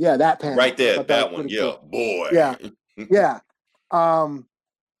 That panel right there, that one, yeah, cool. Boy, yeah.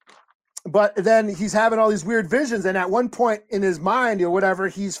 But then he's having all these weird visions, and at one point in his mind or whatever,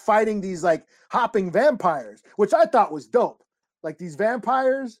 he's fighting these like hopping vampires, which I thought was dope. Like these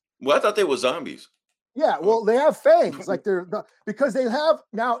vampires. Well, I thought they were zombies. Yeah, well, they have fangs, like because they have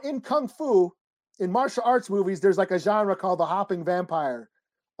now in kung fu, in martial arts movies, there's like a genre called the hopping vampire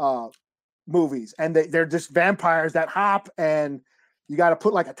movies, and they're just vampires that hop, and you got to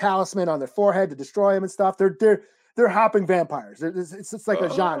put like a talisman on their forehead to destroy them and stuff. They're hopping vampires. It's like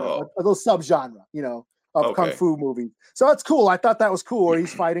a genre, a little subgenre, of kung fu movie. So that's cool. I thought that was cool. Where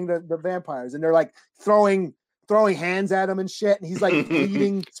he's fighting the vampires, and they're like throwing hands at him and shit, and he's like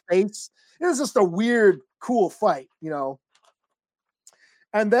bleeding space. It was just a weird, cool fight,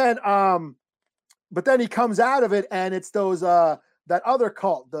 And then, but then he comes out of it, and it's those the that other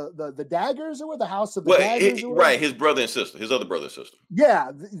cult, the Daggers, or the House of the Well, Daggers, or whatever. right, his brother and sister, his other brother and sister.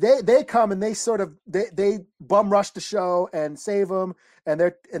 Yeah, they come and they sort of they bum rush the show and save him, and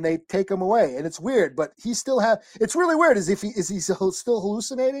they take him away, and it's weird, but he still it's really weird. Is he still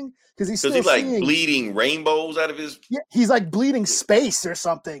hallucinating? Because he's still like seeing, bleeding rainbows out of his. Yeah, he's like bleeding space or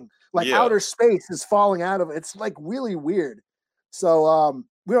something. Like outer space is falling out of it. It's like really weird. So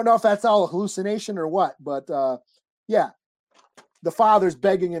we don't know if that's all a hallucination or what, but yeah, the father's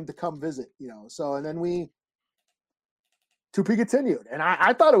begging him to come visit, So and then to be continued, and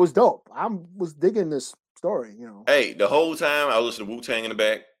I thought it was dope. I was digging this story, Hey, the whole time I was listening to Wu-Tang in the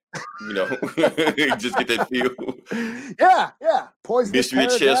back, just get that feel. Yeah. Poison Mystery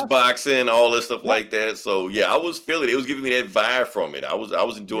chess boxing, all this stuff like that. So yeah, I was feeling it. It was giving me that vibe from it. I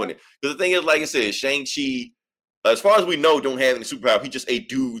was enjoying it. Because the thing is, like I said, Shang-Chi, as far as we know, don't have any superpower. He's just a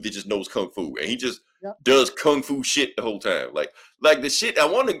dude that just knows kung fu, and he just does kung fu shit the whole time. Like the shit. I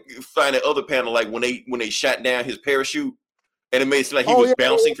want to find that other panel, like when they shot down his parachute. And it made it seem like he was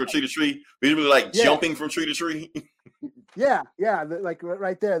bouncing from tree to tree. But he was like jumping from tree to tree. Yeah. Like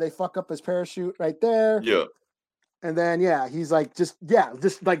right there. They fuck up his parachute right there. Yeah. And then, he's like, just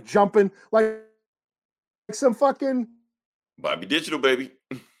like jumping like some fucking Bobby Digital, baby.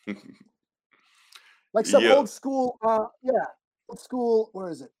 like some old school, old school, where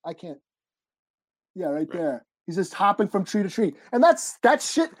is it? I can't. Yeah, right there. He's just hopping from tree to tree. And that's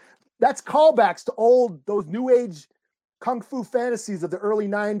shit. That's callbacks to those new age kung fu fantasies of the early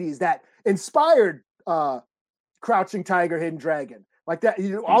 90s that inspired Crouching Tiger, Hidden Dragon. Like that,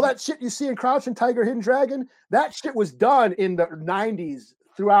 all that shit you see in Crouching Tiger, Hidden Dragon, that shit was done in the 90s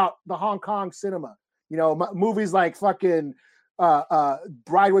throughout the Hong Kong cinema. Movies like fucking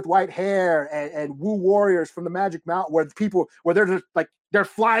Bride with White Hair and Wu Warriors from the Magic Mountain, where they're just like, they're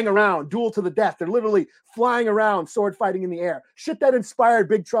flying around, duel to the death. They're literally flying around, sword fighting in the air. Shit that inspired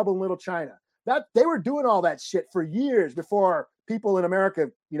Big Trouble in Little China. That they were doing all that shit for years before people in America,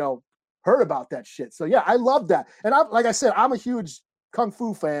 heard about that shit. So yeah, I love that. And like I said, I'm a huge kung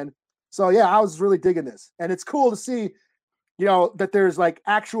fu fan. So yeah, I was really digging this. And it's cool to see, that there's like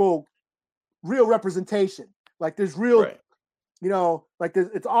actual real representation. Like there's real, like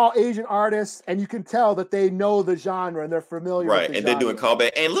it's all Asian artists, and you can tell that they know the genre and they're familiar with the and genre. they're doing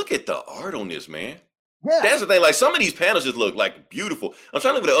callback. And look at the art on this, man. Yeah. That's the thing. Like some of these panels just look like beautiful. I'm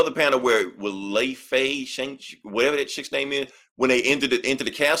trying to look at the other panel where with Lei Fei, whatever that chick's name is, when they entered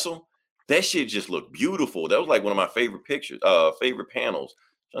the castle, that shit just looked beautiful. That was like one of my favorite pictures, favorite panels.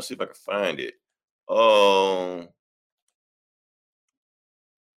 Trying to see if I can find it.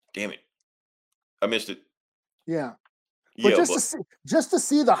 Damn it, I missed it. Yeah. But just to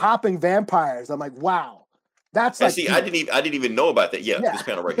see the hopping vampires, I'm like, wow, that's like. See, I didn't even know about that. Yeah, this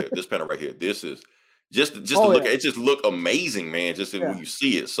panel right here. This panel right here. This is. Just to look at it, just look amazing, man. Just when you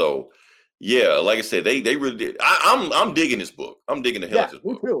see it. So yeah, like I said, they really did. I'm digging this book. I'm digging the hell out of this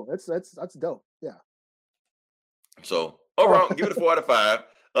book. Me too. That's dope. Yeah. So overall, give it a 4 out of 5.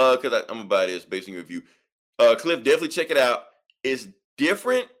 Because I'm about this based on your review. Cliff, definitely check it out. It's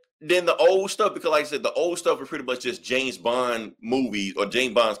different than the old stuff because, like I said, the old stuff was pretty much just James Bond movies or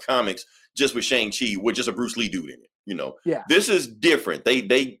James Bond's comics, just with Shang-Chi, with just a Bruce Lee dude in it. Yeah. This is different. They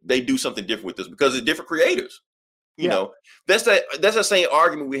do something different with this because it's different creators. That's the same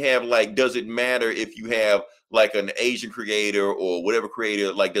argument we have. Like, does it matter if you have like an Asian creator or whatever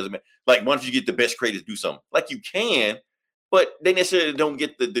creator? Like, doesn't matter. Like, why don't you get the best creators to do something? Like, you can, but they necessarily don't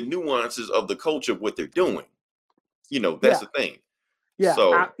get the nuances of the culture of what they're doing. That's the thing. Yeah,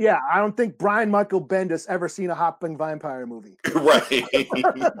 so, I don't think Brian Michael Bendis ever seen a hopping vampire movie. Right.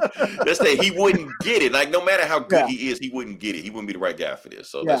 That's that he wouldn't get it. Like no matter how good he is, he wouldn't get it. He wouldn't be the right guy for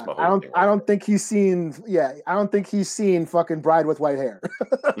this. So that's my whole thing. I don't think he's seen. Yeah, I don't think he's seen fucking Bride with White Hair.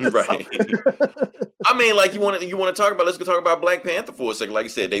 Right. I mean, like you want to talk about? Let's go talk about Black Panther for a second. Like I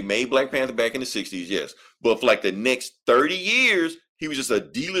said, they made Black Panther back in the 60s, yes, but for like the next 30 years, he was just a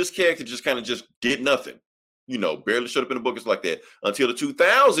D-list character, just kind of just did nothing. Barely showed up in the book, it's like that. Until the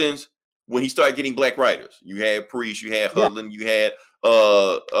 2000s, when he started getting black writers. You had Priest, you had Hudlin, you had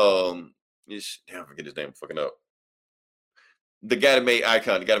damn, I forget his name, I'm fucking up. The guy that made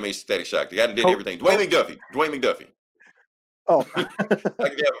Icon, the guy that made Static Shock, the guy that did everything. Dwayne McDuffie. Oh,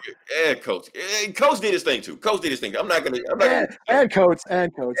 and Coach. Coach did his thing too. I'm not gonna. And Coach. Yeah.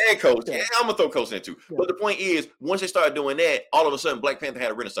 Yeah, I'm gonna throw Coach in too. Yeah. But the point is, once they started doing that, all of a sudden Black Panther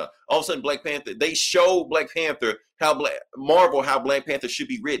had a renaissance. All of a sudden, Black Panther, they showed Black Panther how Black Panther should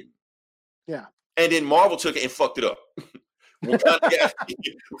be written. Yeah. And then Marvel took it and fucked it up. We kind of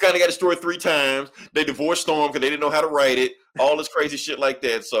got the story 3 times. They divorced Storm because they didn't know how to write it. All this crazy shit like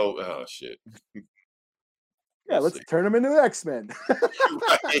that. So, oh shit. Yeah, let's turn them into X-Men.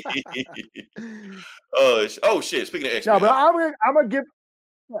 Oh shit! Speaking of X-Men, No, but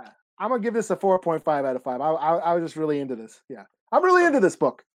I'm gonna give this a 4.5 out of 5. I was just really into this. Yeah, I'm really into this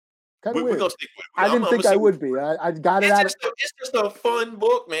book. Kind of we're weird. gonna stick with it. I didn't think I would be. I got it out. It's just a fun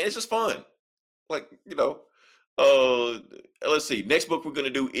book, man. It's just fun. Like, you know. Let's see. Next book we're gonna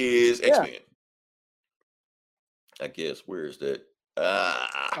do is X-Men. I guess. Where is that?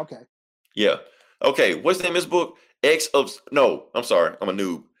 Okay. Yeah. Okay. What's the name of this book? No, I'm sorry. I'm a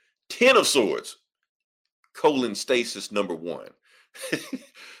noob. 10 of Swords. Stasis #1.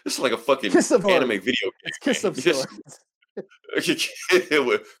 It's like a fucking anime video game. It's Kiss of Swords.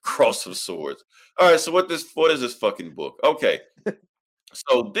 Cross of Swords. All right. So what is this fucking book? Okay.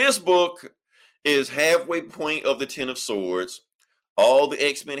 So this book is halfway point of the 10 of Swords. All the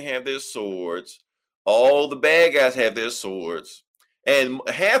X-Men have their swords. All the bad guys have their swords. And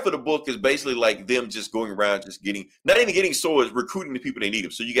half of the book is basically like them just going around just not even getting swords, recruiting the people they need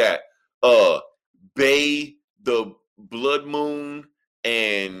them. So you got Bay, the Blood Moon,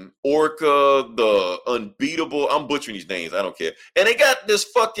 and Orca, the Unbeatable. I'm butchering these names. I don't care. And they got this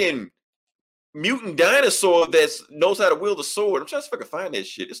fucking mutant dinosaur that knows how to wield a sword. I'm trying to fucking find that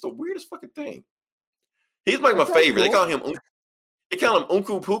shit. It's the weirdest fucking thing. He's like my favorite. Cool. They call him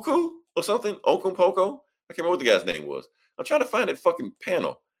Unku Puku or something. Unku Poko. I can't remember what the guy's name was. I'm trying to find that fucking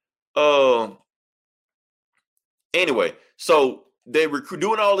panel. Anyway, so they were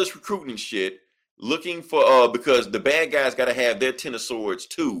doing all this recruiting shit, looking for because the bad guys got to have their 10 of Swords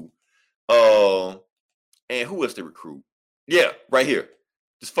too. And who else they recruit? Yeah, right here.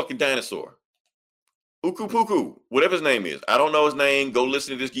 This fucking dinosaur. Uku Puku, whatever his name is. I don't know his name. Go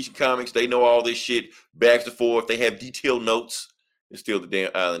listen to this Geeky Comics. They know all this shit back and forth. They have detailed notes. It's still the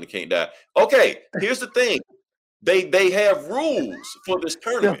damn island that can't die. Okay, here's the thing. They have rules for this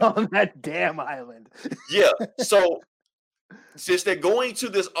tournament. On that damn island. Yeah. So since they're going to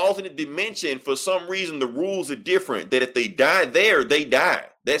this alternate dimension, for some reason the rules are different. That if they die there, they die.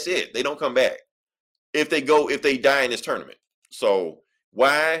 That's it. They don't come back. If they die in this tournament. So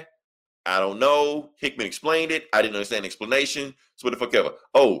why? I don't know. Hickman explained it. I didn't understand the explanation. So what the fuck ever.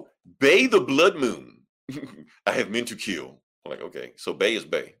 Oh, Bay the Blood Moon. I have meant to kill. I'm like, okay. So Bay is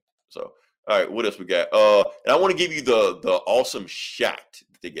Bay. So all right, what else we got? And I want to give you the awesome shot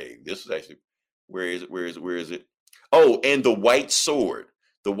that they gave. This is actually where is it? Oh, and the white sword.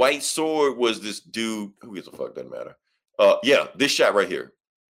 The white sword was this dude. Who gives a fuck? Doesn't matter. Yeah, this shot right here.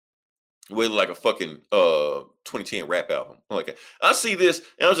 With like a fucking 2010 rap album. I'm like, I see this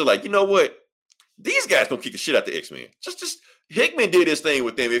and I was just like, you know what? These guys don't kick the shit out the X-Men. Just Hickman did his thing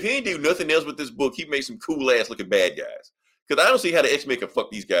with them. If he didn't do nothing else with this book, he made some cool ass looking bad guys. Because I don't see how the X-Men can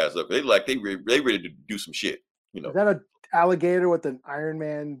fuck these guys up. They ready to do some shit. You know. Is that an alligator with an Iron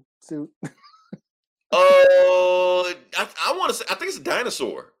Man suit? I want to say. I think it's a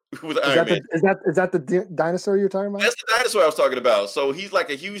dinosaur with Iron Man. Is that the dinosaur you're talking about? That's the dinosaur I was talking about. So he's like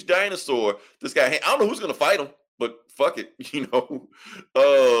a huge dinosaur. This guy. I don't know who's gonna fight him, but fuck it, you know.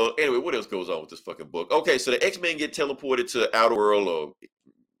 Anyway, what else goes on with this fucking book? Okay, so the X-Men get teleported to Outer World or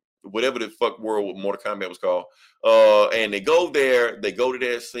whatever the fuck world Mortal Kombat was called. And they go there, they go to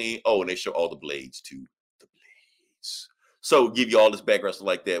that scene. Oh, and they show all the blades too. The blades. So give you all this background stuff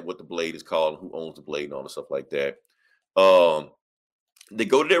like that, what the blade is called, who owns the blade and all the stuff like that. They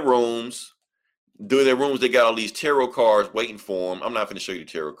go to their rooms. During their rooms, they got all these tarot cards waiting for them. I'm not going to show you the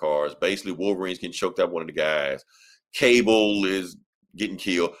tarot cards. Basically, Wolverine's getting choked out one of the guys. Cable is getting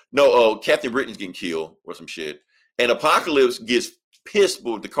killed. No, Captain Britain's getting killed or some shit. And Apocalypse gets pissed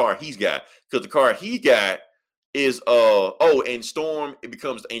with the car he's got because the car he got is and Storm, it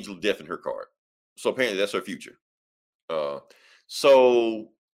becomes the Angel of Death in her card. So apparently that's her future. So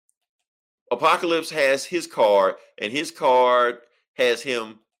Apocalypse has his card, and his card has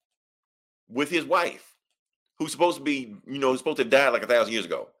him with his wife, who's supposed to be, who's supposed to have died like 1,000 years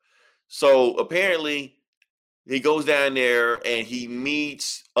ago. So apparently he goes down there and he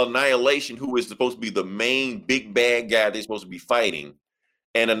meets Annihilation, who is supposed to be the main big bad guy they're supposed to be fighting.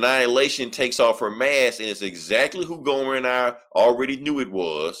 And Annihilation takes off her mask, and it's exactly who Gomer and I already knew it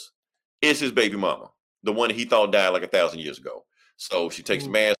was. It's his baby mama, the one that he thought died like 1,000 years ago. So she takes the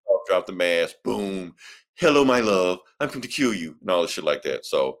mask off, drops the mask, boom. Hello, my love. I'm come to kill you, and all this shit like that.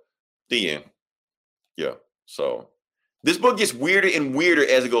 So the end. Yeah. So this book gets weirder and weirder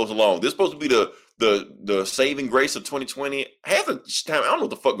as it goes along. This is supposed to be the saving grace of 2020. Half the time, I don't know what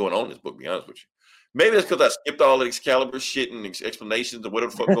the fuck going on in this book, to be honest with you. Maybe that's because I skipped all the Excalibur shit and explanations of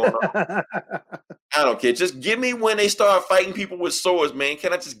whatever the fuck going on. I don't care. Just give me when they start fighting people with swords, man.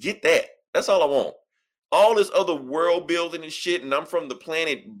 Can I just get that? That's all I want. all this other world building and shit, and I'm from the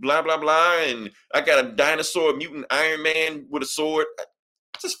planet blah blah blah, and I got a dinosaur mutant Iron Man with a sword.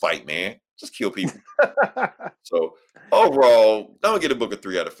 Just fight, man. Just kill people. So overall, I'm gonna get a book of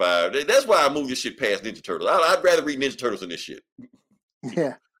 3 out of 5. That's why I moved this shit past Ninja Turtles. I'd rather read Ninja Turtles than this shit.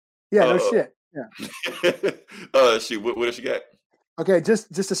 Yeah. Yeah, no shit. Yeah. Shit, what else you got? Okay,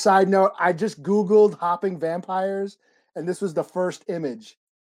 just a side note. I just Googled hopping vampires, and this was the first image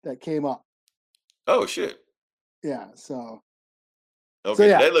that came up. Oh shit. Yeah, so Okay,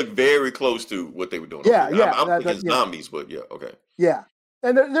 yeah. that looked very close to what they were doing. Yeah, Okay. yeah, I'm thinking zombies, but yeah, okay. yeah.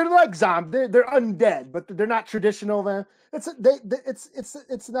 And they're like zombies. They're undead, but they're not traditional. It's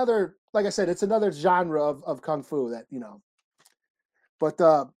another, like I said, it's another genre of kung fu that, you know. But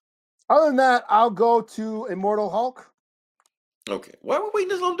other than that, I'll go to Immortal Hulk. Okay. Why are we waiting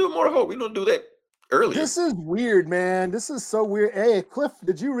this long to do Immortal Hulk? We don't do that earlier. This is weird, man. This is so weird. Hey, Cliff,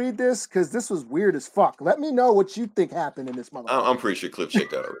 did you read this? Because this was weird as fuck. Let me know what you think happened in this motherfucker. I'm pretty sure Cliff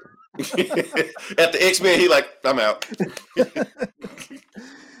checked out already. At the X-Men, he like, I'm out.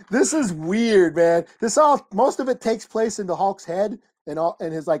 This is weird, man. Most of it takes place in the Hulk's head,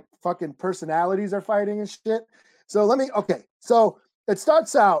 and his like fucking personalities are fighting and shit. So So it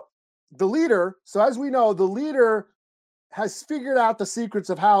starts out the leader. So as we know, the leader has figured out the secrets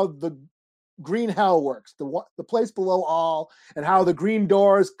of how the green hell works, the place below all, and how the green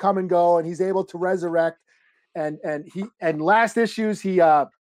doors come and go, and he's able to resurrect. And last issues he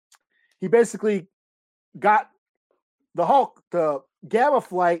basically got the Hulk, the Gamma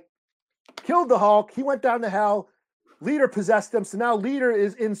Flight, killed the Hulk. He went down to hell. Leader possessed him, so now Leader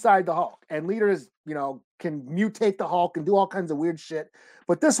is inside the Hulk, and Leader is, you know, can mutate the Hulk and do all kinds of weird shit.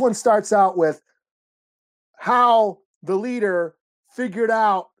 But this one starts out with how the Leader figured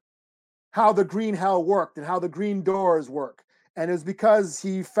out how the green hell worked and how the green doors work. And it was because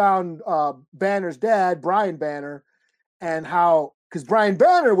he found Banner's dad, Brian Banner, and because Brian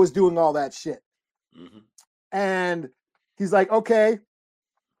Banner was doing all that shit. Mm-hmm. And he's like, okay,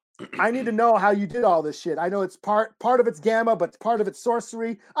 I need to know how you did all this shit. I know it's part of it's gamma, but part of it's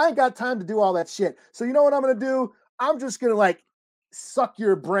sorcery. I ain't got time to do all that shit. So you know what I'm going to do? I'm just going to like suck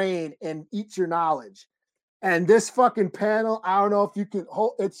your brain and eat your knowledge. And this fucking panel, I don't know if you can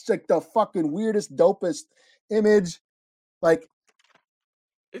hold, it's like the fucking weirdest, dopest image. Like,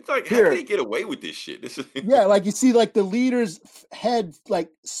 it's like, how did he get away with this shit? Yeah, like you see like the Leader's head like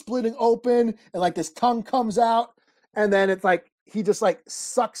splitting open and like this tongue comes out, and then it's like he just like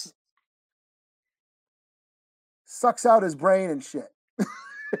sucks out his brain and shit.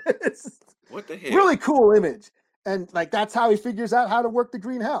 It's what the hell? Really cool image. And like that's how he figures out how to work the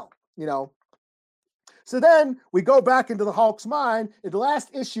green hell, you know. So then we go back into the Hulk's mind. In the last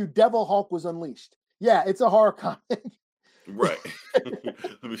issue, Devil Hulk was unleashed. Yeah, it's a horror comic. Right.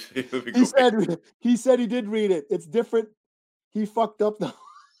 He said he did read it. It's different. He fucked up the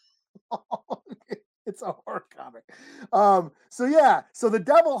it's a horror comic. So the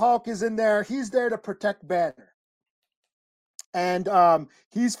Devil Hulk is in there. He's there to protect Banner. And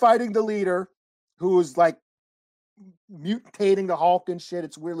he's fighting the Leader, who's like mutating the Hulk and shit.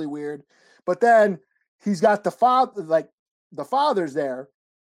 It's really weird. But then he's got the father's there,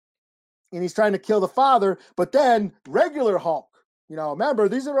 and he's trying to kill the father. But then regular Hulk, you know, remember,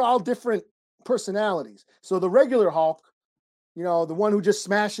 these are all different personalities. So the regular Hulk, you know, the one who just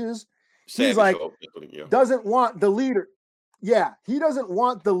smashes, he's like, doesn't want the Leader. Yeah, he doesn't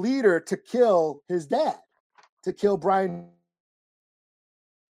want the Leader to kill his dad, to kill Brian.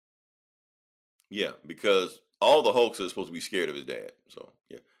 Yeah, because all the Hulks are supposed to be scared of his dad. So,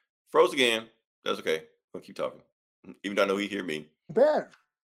 yeah. Froze again. That's okay. I'll keep talking. Even though I know he hear me. Banner.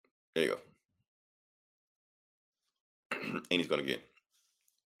 There you go. And he's going to get.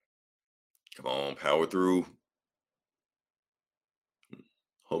 Come on, power through.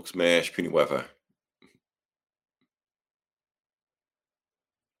 Hulk smash, Penny Wi-Fi.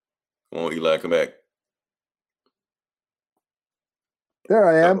 Come on, Eli, come back. There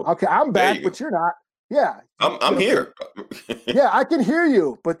I am. Okay, I'm back, but you're not. Yeah. I'm here. Yeah, I can hear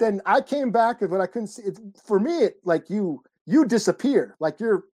you, but then I came back, but I couldn't see it. For me, it like you disappear, like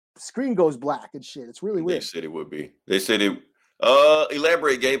your screen goes black and shit. It's really weird. They said it would be. They said it.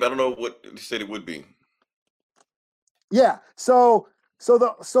 Elaborate, Gabe. I don't know what they said it would be. Yeah. So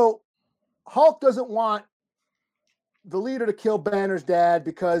Hulk doesn't want the Leader to kill Banner's dad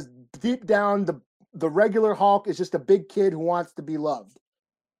because deep down the regular Hulk is just a big kid who wants to be loved.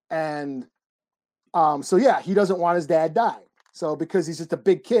 And so yeah, he doesn't want his dad die. So because he's just a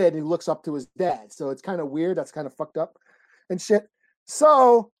big kid and he looks up to his dad. So it's kind of weird. That's kind of fucked up and shit.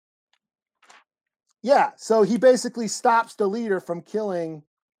 So yeah, so he basically stops the Leader from killing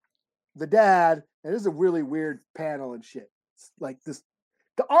the dad, And this is a really weird panel and shit. It's like this,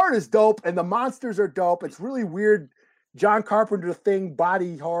 the art is dope and the monsters are dope. It's really weird John Carpenter thing,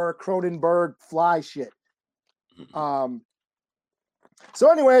 body horror, Cronenberg, fly shit. So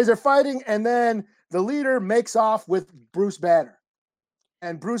anyways, they're fighting, and then the leader makes off with Bruce Banner.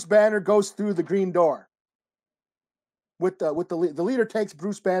 And Bruce Banner goes through the green door. The leader takes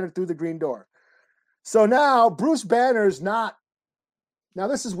Bruce Banner through the green door. So now Bruce Banner's not. Now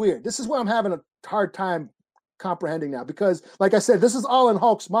this is weird. This is what I'm having a hard time comprehending now, because, like I said, this is all in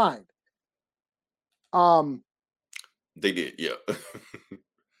Hulk's mind. They did, yeah.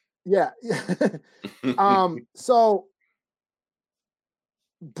 Yeah. So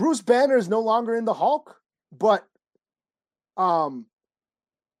Bruce Banner is no longer in the Hulk, but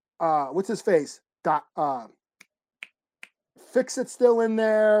what's his face? Fix-It's still in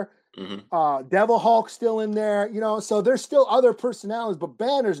there. Devil Hulk still in there, you know, so there's still other personalities, but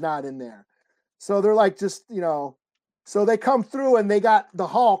Banner's not in there. So they're like, just, you know, so they come through and they got the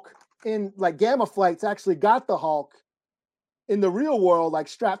Hulk in, like, Gamma Flight's actually got the Hulk in the real world, like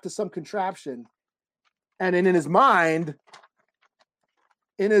strapped to some contraption. And then in his mind,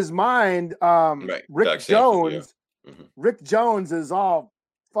 Right. Rick Doc Samson, Jones, yeah. Mhm. Rick Jones is all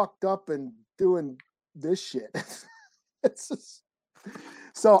fucked up and doing this shit. It's just,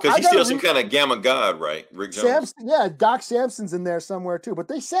 so Because I he's still gotta some kind of gamma god, right? Rick Jones. Samson, yeah, Doc Samson's in there somewhere too, but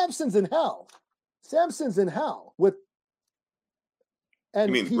Samson's in hell. Samson's in hell with. And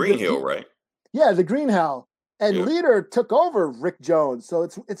You mean the Green Hill, right? Yeah, the Green Hell. And Yeah. Leader took over Rick Jones, so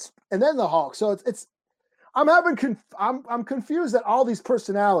it's and then the Hulk. So it's I'm confused at all these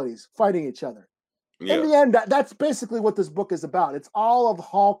personalities fighting each other. Yeah. In the end, that's basically what this book is about. It's all of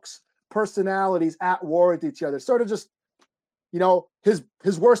Hulk's personalities at war with each other. Sort of just, you know, his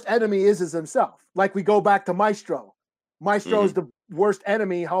worst enemy is himself. Like we go back to Maestro. Maestro is the worst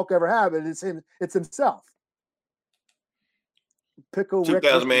enemy Hulk ever had, and it's himself. Pickle Rick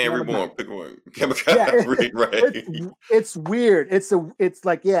 2000 Man versus Reborn. Gamma. Pickle Gamma Yeah, God, right? it's weird. It's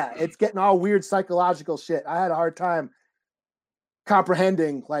like, yeah, it's getting all weird psychological shit. I had a hard time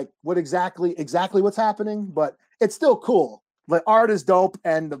comprehending like what exactly what's happening, but it's still cool. The art is dope,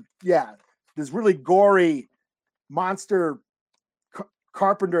 and there's really gory monster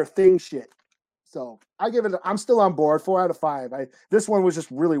Carpenter thing shit. So I give it. I'm still on board. 4 out of 5. This one was just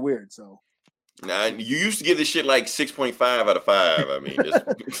really weird. So. Now, you used to give this shit like 6.5 out of 5. I mean,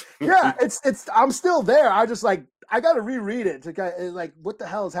 Yeah, it's. I'm still there. I just like I got to reread it to like what the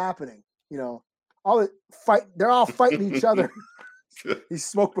hell is happening. You know, they're all fighting each other. He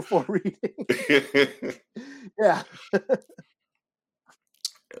smoked before reading. Yeah.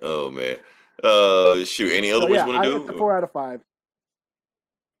 Oh man. Shoot. Any other ones you want to do? 4 out of 5.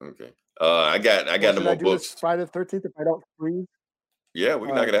 Okay. I got no more books. Friday the 13th. If I don't freeze. Yeah, we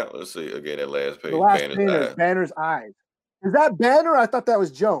can knock it out. Let's see. Again, that last page. The last Banner's page is Eye. Banner's eyes. Is that Banner? I thought that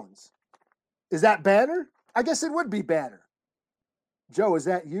was Jones. Is that Banner? I guess it would be Banner. Joe, is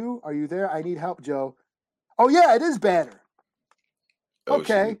that you? Are you there? I need help, Joe. Oh yeah, it is Banner. Oh,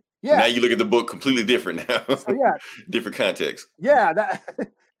 Okay. shoot. Yeah. Now you look at the book completely different now. So, yeah. Different context. Yeah,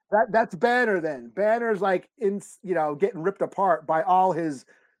 that's Banner then. Banner's like getting ripped apart by all his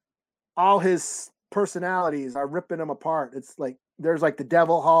personalities are ripping him apart. It's like there's like the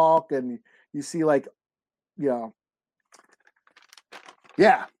Devil Hulk, and you see like,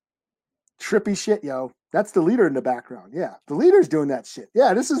 trippy shit, yo. That's the Leader in the background. Yeah, the Leader's doing that shit.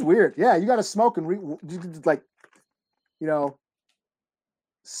 Yeah, this is weird. Yeah, you got to smoke and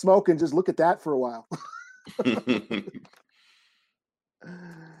smoke and just look at that for a while.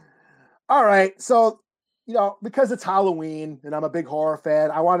 All right, so because it's Halloween and I'm a big horror fan,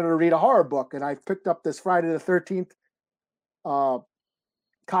 I wanted to read a horror book, and I picked up this Friday the 13th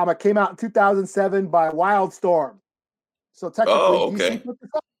comic. Came out in 2007 by Wildstorm. So technically, okay. DC put this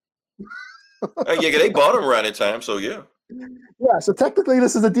up. Yeah, they bought them around that time, so yeah. Yeah, so technically,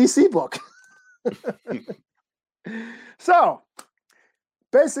 this is a DC book. So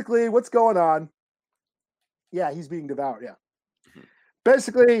basically, what's going on? Yeah, he's being devoured. Yeah.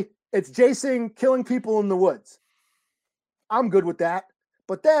 Basically, it's Jason killing people in the woods. I'm good with that.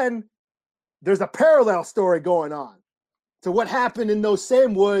 But then there's a parallel story going on to what happened in those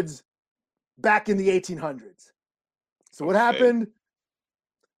same woods back in the 1800s. So what happened?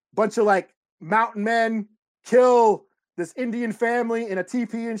 Bunch of like mountain men kill this Indian family in a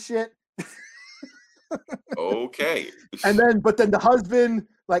teepee and shit. Okay. But then the husband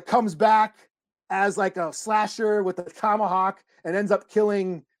like comes back as like a slasher with a tomahawk and ends up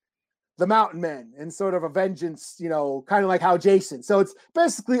killing the mountain men in sort of a vengeance, kind of like how Jason. So it's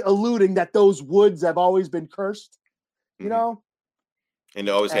basically alluding that those woods have always been cursed, And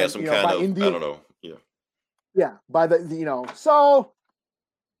they always have some kind of, Indian, I don't know, Yeah, by the so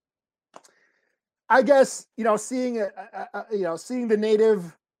I guess seeing it, seeing the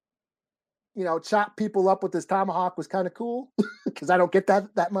native, chop people up with his tomahawk was kind of cool because I don't get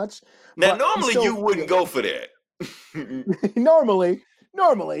that much. Now, But he normally still, you wouldn't go for that.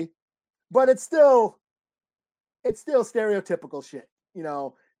 normally, but it's still stereotypical shit.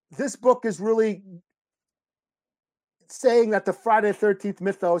 This book is really saying that the Friday the 13th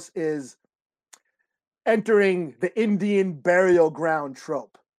mythos is entering the Indian burial ground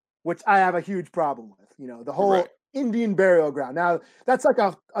trope, which I have a huge problem with. The whole Right. Indian burial ground. Now, that's like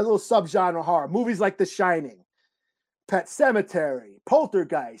a little subgenre horror. Movies like The Shining, Pet Cemetery,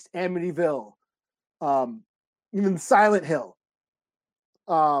 Poltergeist, Amityville, even Silent Hill.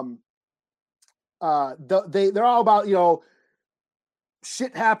 They're all about,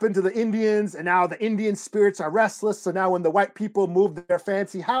 shit happened to the Indians, and now the Indian spirits are restless. So now when the white people move their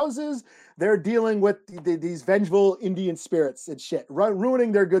fancy houses, they're dealing with these vengeful Indian spirits and shit,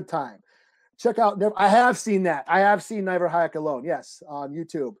 ruining their good time. Check out, I have seen that. I have seen Never Hike Alone, yes, on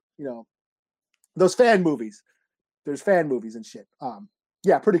YouTube. Those fan movies. There's fan movies and shit.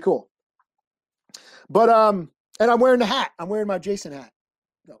 Yeah, pretty cool. But and I'm wearing the hat. I'm wearing my Jason hat.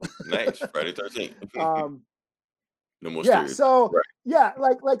 No. Nice. Friday 13th. No more Yeah, stereotypes. so Right. yeah,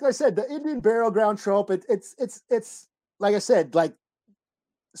 like I said, the Indian burial ground trope. It's like I said, like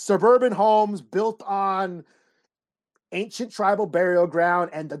suburban homes built on ancient tribal burial ground,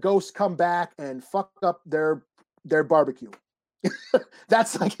 and the ghosts come back and fuck up their barbecue.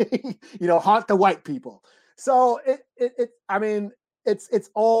 That's like haunt the white people. So I mean, it's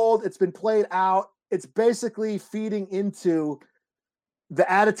old. It's been played out. It's basically feeding into the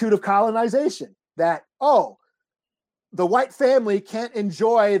attitude of colonization that the white family can't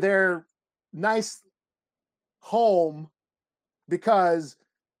enjoy their nice home because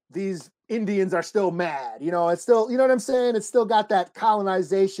these Indians are still mad. It's still, you know what I'm saying? It's still got that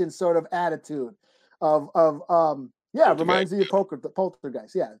colonization sort of attitude of reminds me of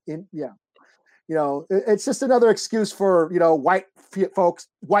Poltergeist. Yeah. It's just another excuse for, white folks,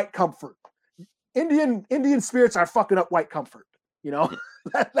 white comfort. Indian spirits are fucking up white comfort.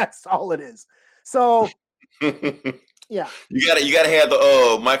 That's all it is. So yeah, You gotta have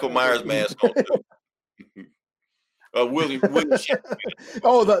the Michael Myers mask on too. William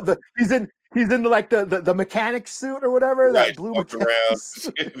oh, he's in like the mechanic suit or whatever, right, that blue walking mechanic around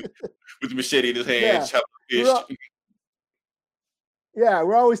suit. with the machete in his hand, Yeah. chopping fish. Yeah,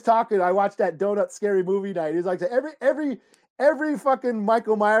 we're always talking. I watched that Donut Scary Movie Night. He's like, every fucking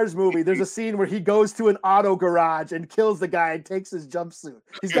Michael Myers movie, there's a scene where he goes to an auto garage and kills the guy and takes his jumpsuit.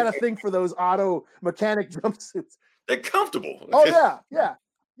 He's got a thing for those auto mechanic jumpsuits. They're comfortable. Oh yeah.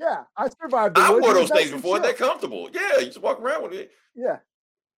 I survived the I woods. wore It was those nice things and before. chill. They're comfortable. Yeah, you just walk around with it. Yeah.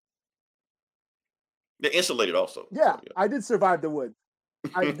 They're insulated also. Yeah, So, I did survive the woods.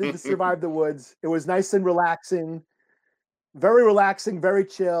 I did survive the woods. It was nice and relaxing, very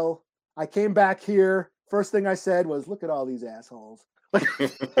chill. I came back here. First thing I said was, "Look at all these assholes."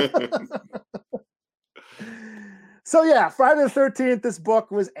 So yeah, Friday the 13th. This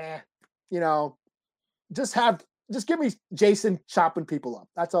book was, just give me Jason chopping people up.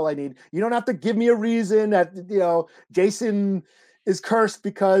 That's all I need. You don't have to give me a reason that Jason is cursed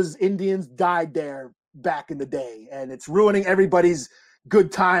because Indians died there back in the day, and it's ruining everybody's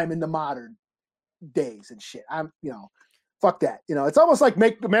good time in the modern days and shit. Fuck that. It's almost like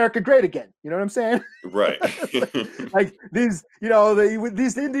Make America Great Again. You know what I'm saying? Right. Like these,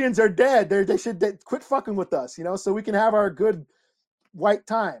 these Indians are dead. They should quit fucking with us, so we can have our good white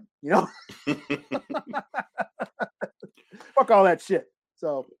time, Fuck all that shit.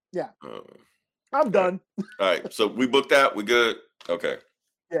 So yeah, I'm done. All right. So we booked out. We good? Okay.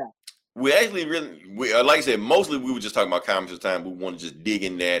 Yeah. We actually like I said, mostly we were just talking about comics this time. We want to just dig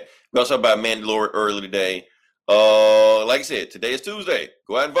in that. We also talked about Mandalorian earlier today. Like I said, today is Tuesday.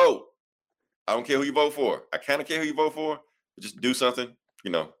 Go out and vote. I don't care who you vote for. I kind of care who you vote for. But just do something.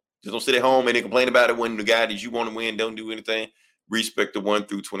 Just don't sit at home and then complain about it when the guy that you want to win don't do anything. Respect the 1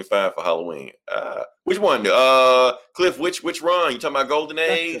 through 25 for Halloween. Which one? Cliff, which run? You talking about Golden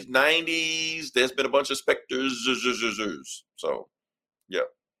Age, 90s? There's been a bunch of specters. So, yeah.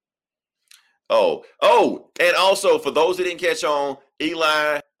 Oh, and also for those that didn't catch on,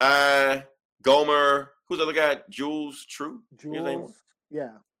 Eli, Gomer, who's the other guy? Jules True? Jules.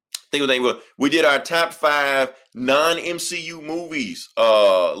 Yeah. I think his name was. We did our top 5 non-MCU movies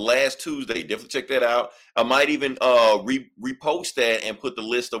last Tuesday. Definitely check that out. I might even repost that and put the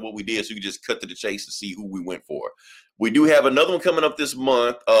list of what we did so you can just cut to the chase to see who we went for. We do have another one coming up this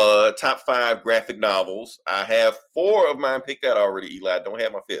month, top 5 graphic novels. I have 4 of mine picked out already, Eli. I don't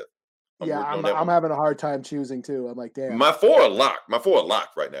have my 5th. I'm having a hard time choosing too. I'm like, damn. My four are locked. My four are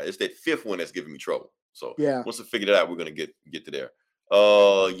locked right now. It's that fifth one that's giving me trouble. So yeah, once I figure it out, we're gonna get to there.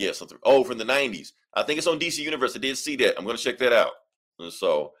 Yeah, something. Oh, from the 90s. I think it's on DC Universe. I did see that. I'm gonna check that out. And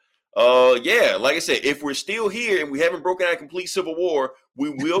so, yeah, like I said, if we're still here and we haven't broken out a complete civil war, we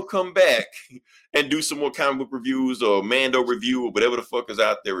will come back and do some more comic book reviews or Mando review or whatever the fuck is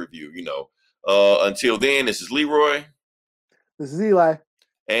out there review. You know. Until then, this is Leroy. This is Eli.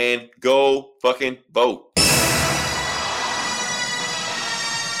 And go fucking vote.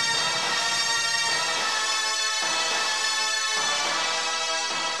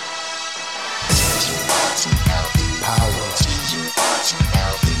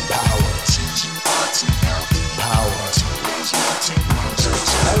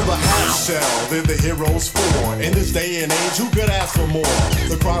 Shell, they're the heroes for. In this day and age, who could ask for more?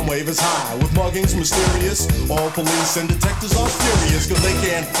 The crime wave is high, with muggings mysterious. All police and detectives are furious, cause they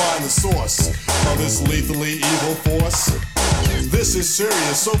can't find the source of this lethally evil force. This is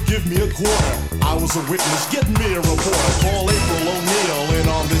serious, so give me a quarter. I was a witness, get me a reporter. Call April O'Neil in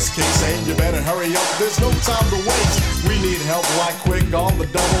on this case, and you better hurry up, there's no time to waste. We need help like quick on the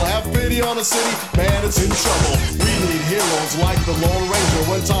double. Have pity on the city, man, it's in trouble. We need heroes like the Lone Ranger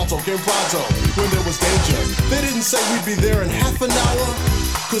when Tonto came pronto, when there was danger. They didn't say we'd be there in half an hour,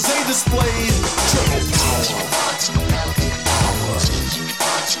 cause they displayed triple power.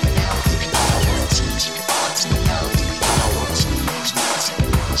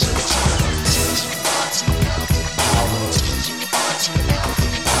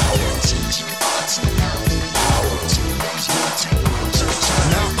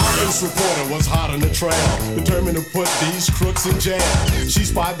 This reporter was hot on the trail, determined to put these crooks in jail. She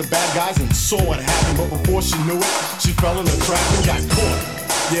spied the bad guys and saw what happened, but before she knew it, she fell in the trap and got caught.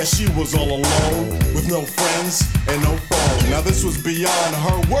 Yeah, she was all alone, with no friends and no phone. Now this was beyond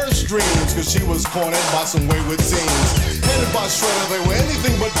her worst dreams, cause she was cornered by some wayward teens. Headed by Shredder, they were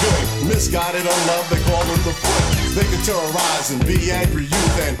anything but good. Misguided on love, they called them the Foot. They could terrorize and be angry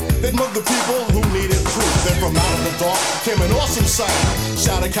youth, and they'd mug the people who needed proof. Then from out of the dark came an awesome sound,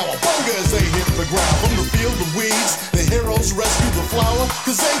 shouting cowabunga as they hit the ground. From the field of weeds, the heroes rescued the flower,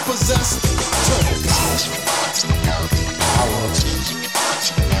 cause they possessed turtle power.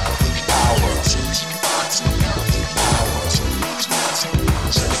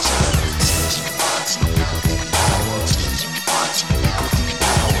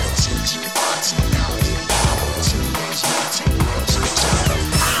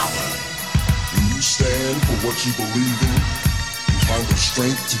 You stand for what you believe in, and find the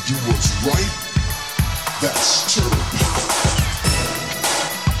strength to do what's right. That's turtle power.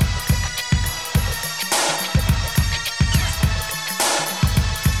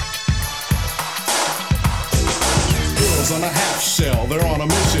 On a half shell, they're on a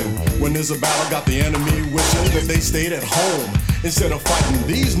mission. When there's a battle, got the enemy wishing that they stayed at home. Instead of fighting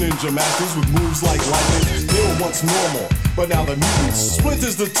these ninja masters with moves like lightning, they were once normal, but now they're mutants.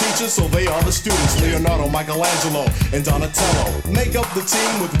 Splinter's the teacher, so they are the students. Leonardo, Michelangelo, and Donatello make up the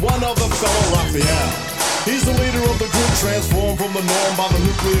team with one other fellow, Raphael. He's the leader of the group, transformed from the norm by the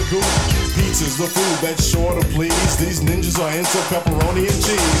nuclear goop. Pizza's the food that's sure to please. These ninjas are into pepperoni and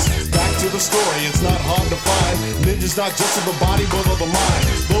cheese. Back to the story, it's not hard to find. Ninjas not just of the body, but of the mind.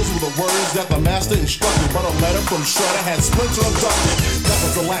 Those were the words that the master instructed, but a letter from Shredder had Splinter abducted. That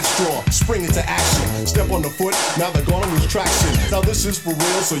was the last straw, spring into action. Step on the foot, now they're gonna lose traction. Now this is for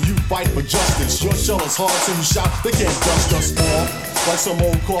real, so you fight for justice. Your shell is hard, so you shout, they can't dust us off like some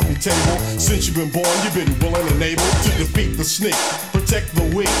old coffee table. Since you've been born, you've been willing and able to defeat the snake, protect the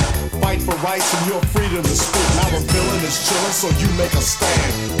weak, fight for rights and your freedom to speak. Now the villain is chilling, so you make a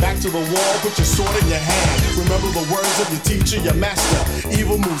stand. Back to the wall, put your sword in your hand. Remember the words of your teacher, your master.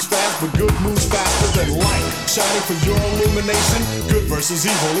 Evil moves fast, but good moves faster than light. Shining for your illumination. Good versus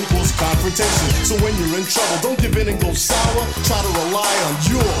evil equals confrontation. So when you're in trouble, don't give in and go sour. Try to rely on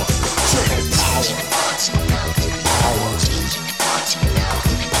your turtle power.